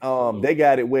they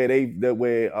got it where they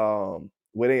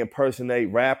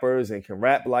impersonate rappers and can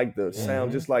rap like the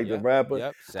sound just like the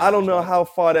rapper. I don't know how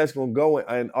far that's gonna go,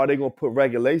 and are they gonna put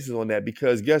regulations on that?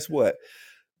 Because guess what?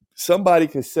 Somebody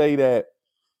can say that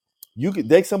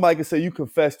somebody can say you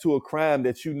confessed to a crime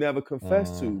that you never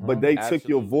confessed to, but they took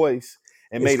your voice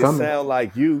and It's made it coming. sound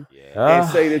like you Yeah. and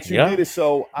say that you Yeah. did it.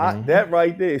 So that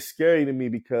right there is scary to me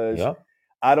because Yep.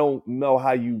 I don't know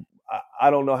how I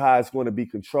don't know how it's going to be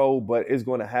controlled, but it's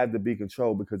going to have to be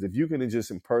controlled because if you can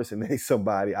just impersonate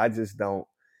somebody, I just don't.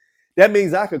 That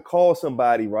means I could call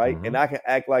somebody, right? And I can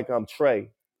act like I'm Trey.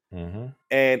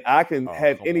 And I can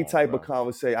have any type of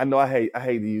conversation. I know I hate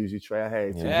to use you, Trey. I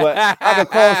hate you, but I can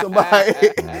call somebody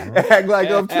and act like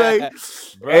I'm Trey.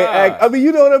 I mean,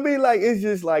 you know what I mean? Like it's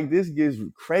just like this gets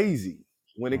crazy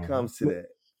when it comes to that.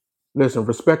 Listen,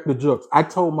 respect the jokes. I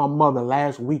told my mother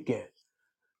last weekend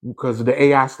because of the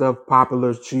AI stuff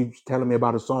popular. She was telling me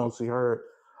about a song she heard.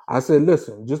 I said,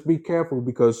 listen, just be careful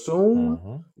because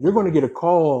soon you're going to get a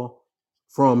call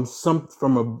from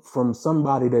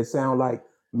somebody that sound like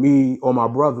me or my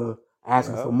brother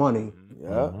asking for money.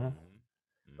 I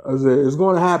said, it's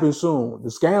going to happen soon. The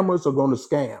scammers are going to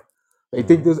scam. They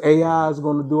think this AI is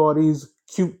going to do all these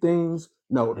cute things.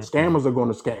 No, the scammers are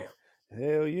going to scam.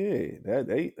 Hell yeah,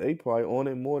 that they probably on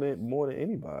it more than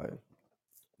anybody.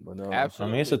 But Absolutely,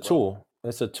 I mean, it's a tool.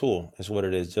 It's a tool. It's what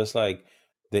it is. Just like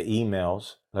the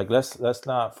emails. Like let's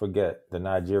not forget the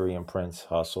Nigerian prince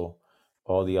hustle,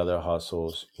 all the other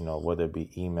hustles. You know, whether it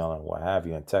be email and what have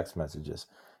you, and text messages.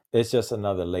 It's just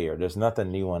another layer. There's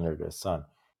nothing new under the sun.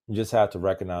 You just have to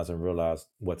recognize and realize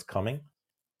what's coming,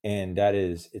 and that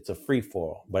is it's a free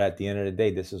fall. But at the end of the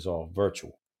day, this is all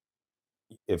virtual.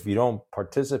 If you don't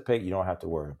participate, you don't have to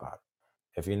worry about it.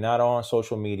 If you're not on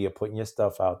social media, putting your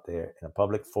stuff out there in a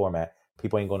public format,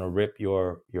 people ain't going to rip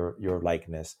your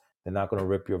likeness. They're not going to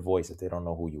rip your voice if they don't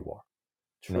know who you are.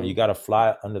 You know, you got to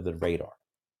fly under the radar.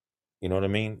 You know what I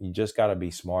mean? You just got to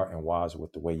be smart and wise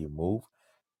with the way you move.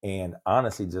 And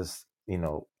honestly, just, you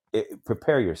know,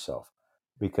 prepare yourself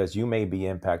because you may be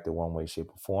impacted one way, shape,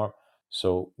 or form.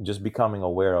 So just becoming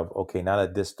aware of, okay, now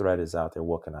that this threat is out there,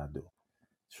 what can I do?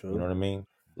 You know what I mean?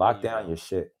 Lock down your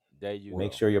shit. There you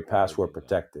Make go. sure your password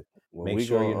protected. Well, Make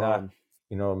sure you're not,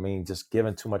 you know what I mean, just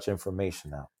giving too much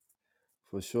information out.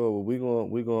 For sure. Well,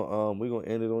 we're gonna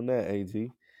end it on that,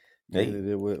 AG. Ended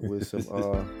it with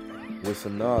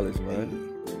some knowledge,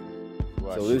 man.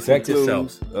 Right. So this Protect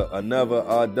includes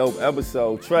another dope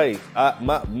episode. Trey,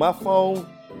 my phone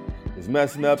is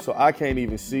messing up, so I can't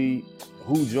even see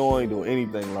who joined or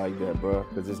anything like that, bro,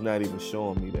 because it's not even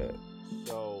showing me that.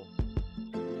 So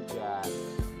we got.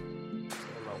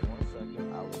 Hold on 1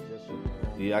 second. I was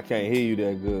just. Yeah, I can't hear you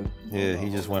that good. Yeah, he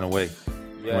just went away.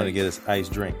 He wanted to get his ice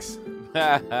drinks.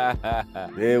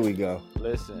 There we go.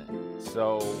 Listen,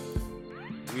 so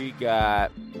we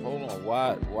got. Hold on.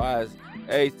 Why is?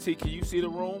 Hey T, can you see the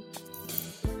room?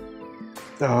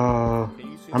 Can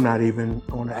you see I'm not even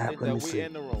on the app. Let me we see.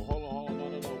 in the room. Hold on.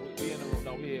 No. We in the room.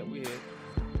 No, we here.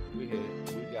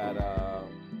 We got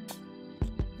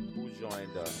who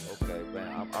joined us? Okay,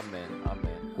 man. I'm in.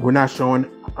 We're not showing.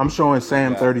 I'm showing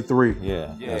Sam 33.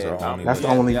 Yeah, that's the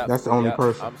only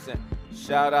person. I'm saying,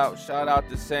 shout out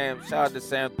to Sam. Shout out to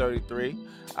Sam 33.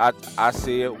 I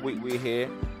see it. We here.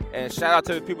 And shout out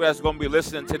to the people that's gonna be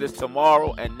listening to this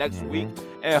tomorrow and next week.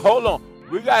 And hold on,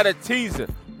 we got a teaser.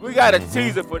 We got a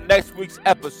teaser for next week's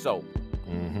episode.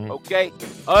 Okay,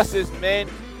 us as men,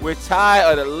 we're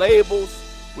tired of the labels.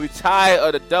 We're tired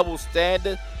of the double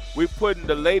standard. We putting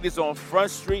the ladies on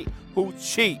Front Street who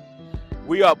cheat.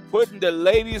 We are putting the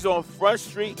ladies on Front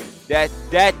Street that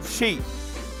cheat.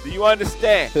 Do you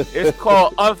understand? It's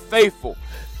called Unfaithful.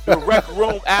 The Rec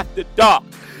Room After Dark.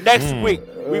 Next week,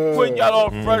 we putting y'all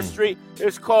on Front Street.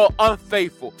 It's called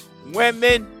Unfaithful.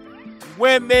 Women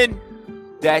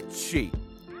that cheat.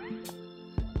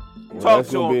 Well, Talk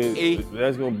to him, E.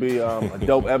 That's gonna be a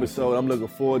dope episode. I'm looking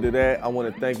forward to that. I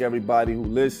want to thank everybody who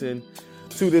listened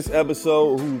to this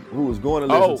episode, who was going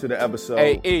to listen to the episode.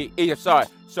 Hey, E, sorry.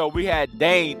 So we had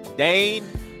Dane. Dane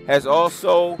has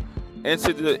also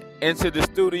entered the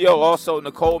studio. Also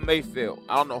Nicole Mayfield.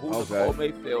 I don't know who Nicole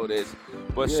Mayfield is,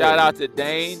 but shout out to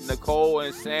Dane, Nicole,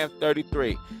 and Sam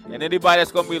 33, and anybody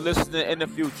that's gonna be listening in the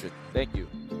future. Thank you.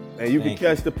 And you can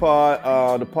catch the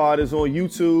pod. The pod is on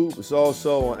YouTube. It's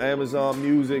also on Amazon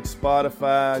Music,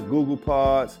 Spotify, Google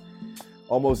Pods.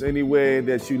 Almost anywhere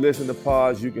that you listen to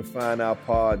pods, you can find our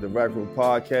pod, the Rec Room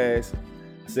Podcast.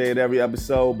 I say it every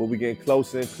episode, but we're getting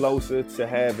closer and closer to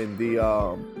having the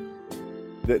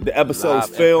episodes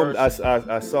Live filmed. I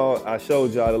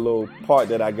showed y'all the little part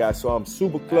that I got, so I'm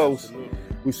super close. Absolutely.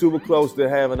 We're super close to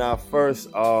having our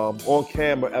first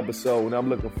on-camera episode, and I'm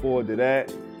looking forward to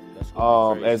that.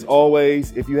 As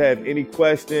always, if you have any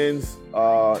questions,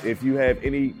 if you have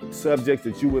any subjects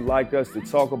that you would like us to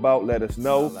talk about, let us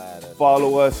know.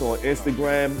 Follow us on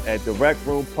Instagram at the Rec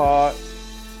Room Pod.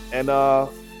 And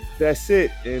that's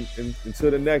it. And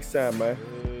until the next time, man.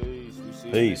 Peace. We see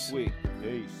you next week.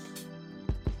 Peace.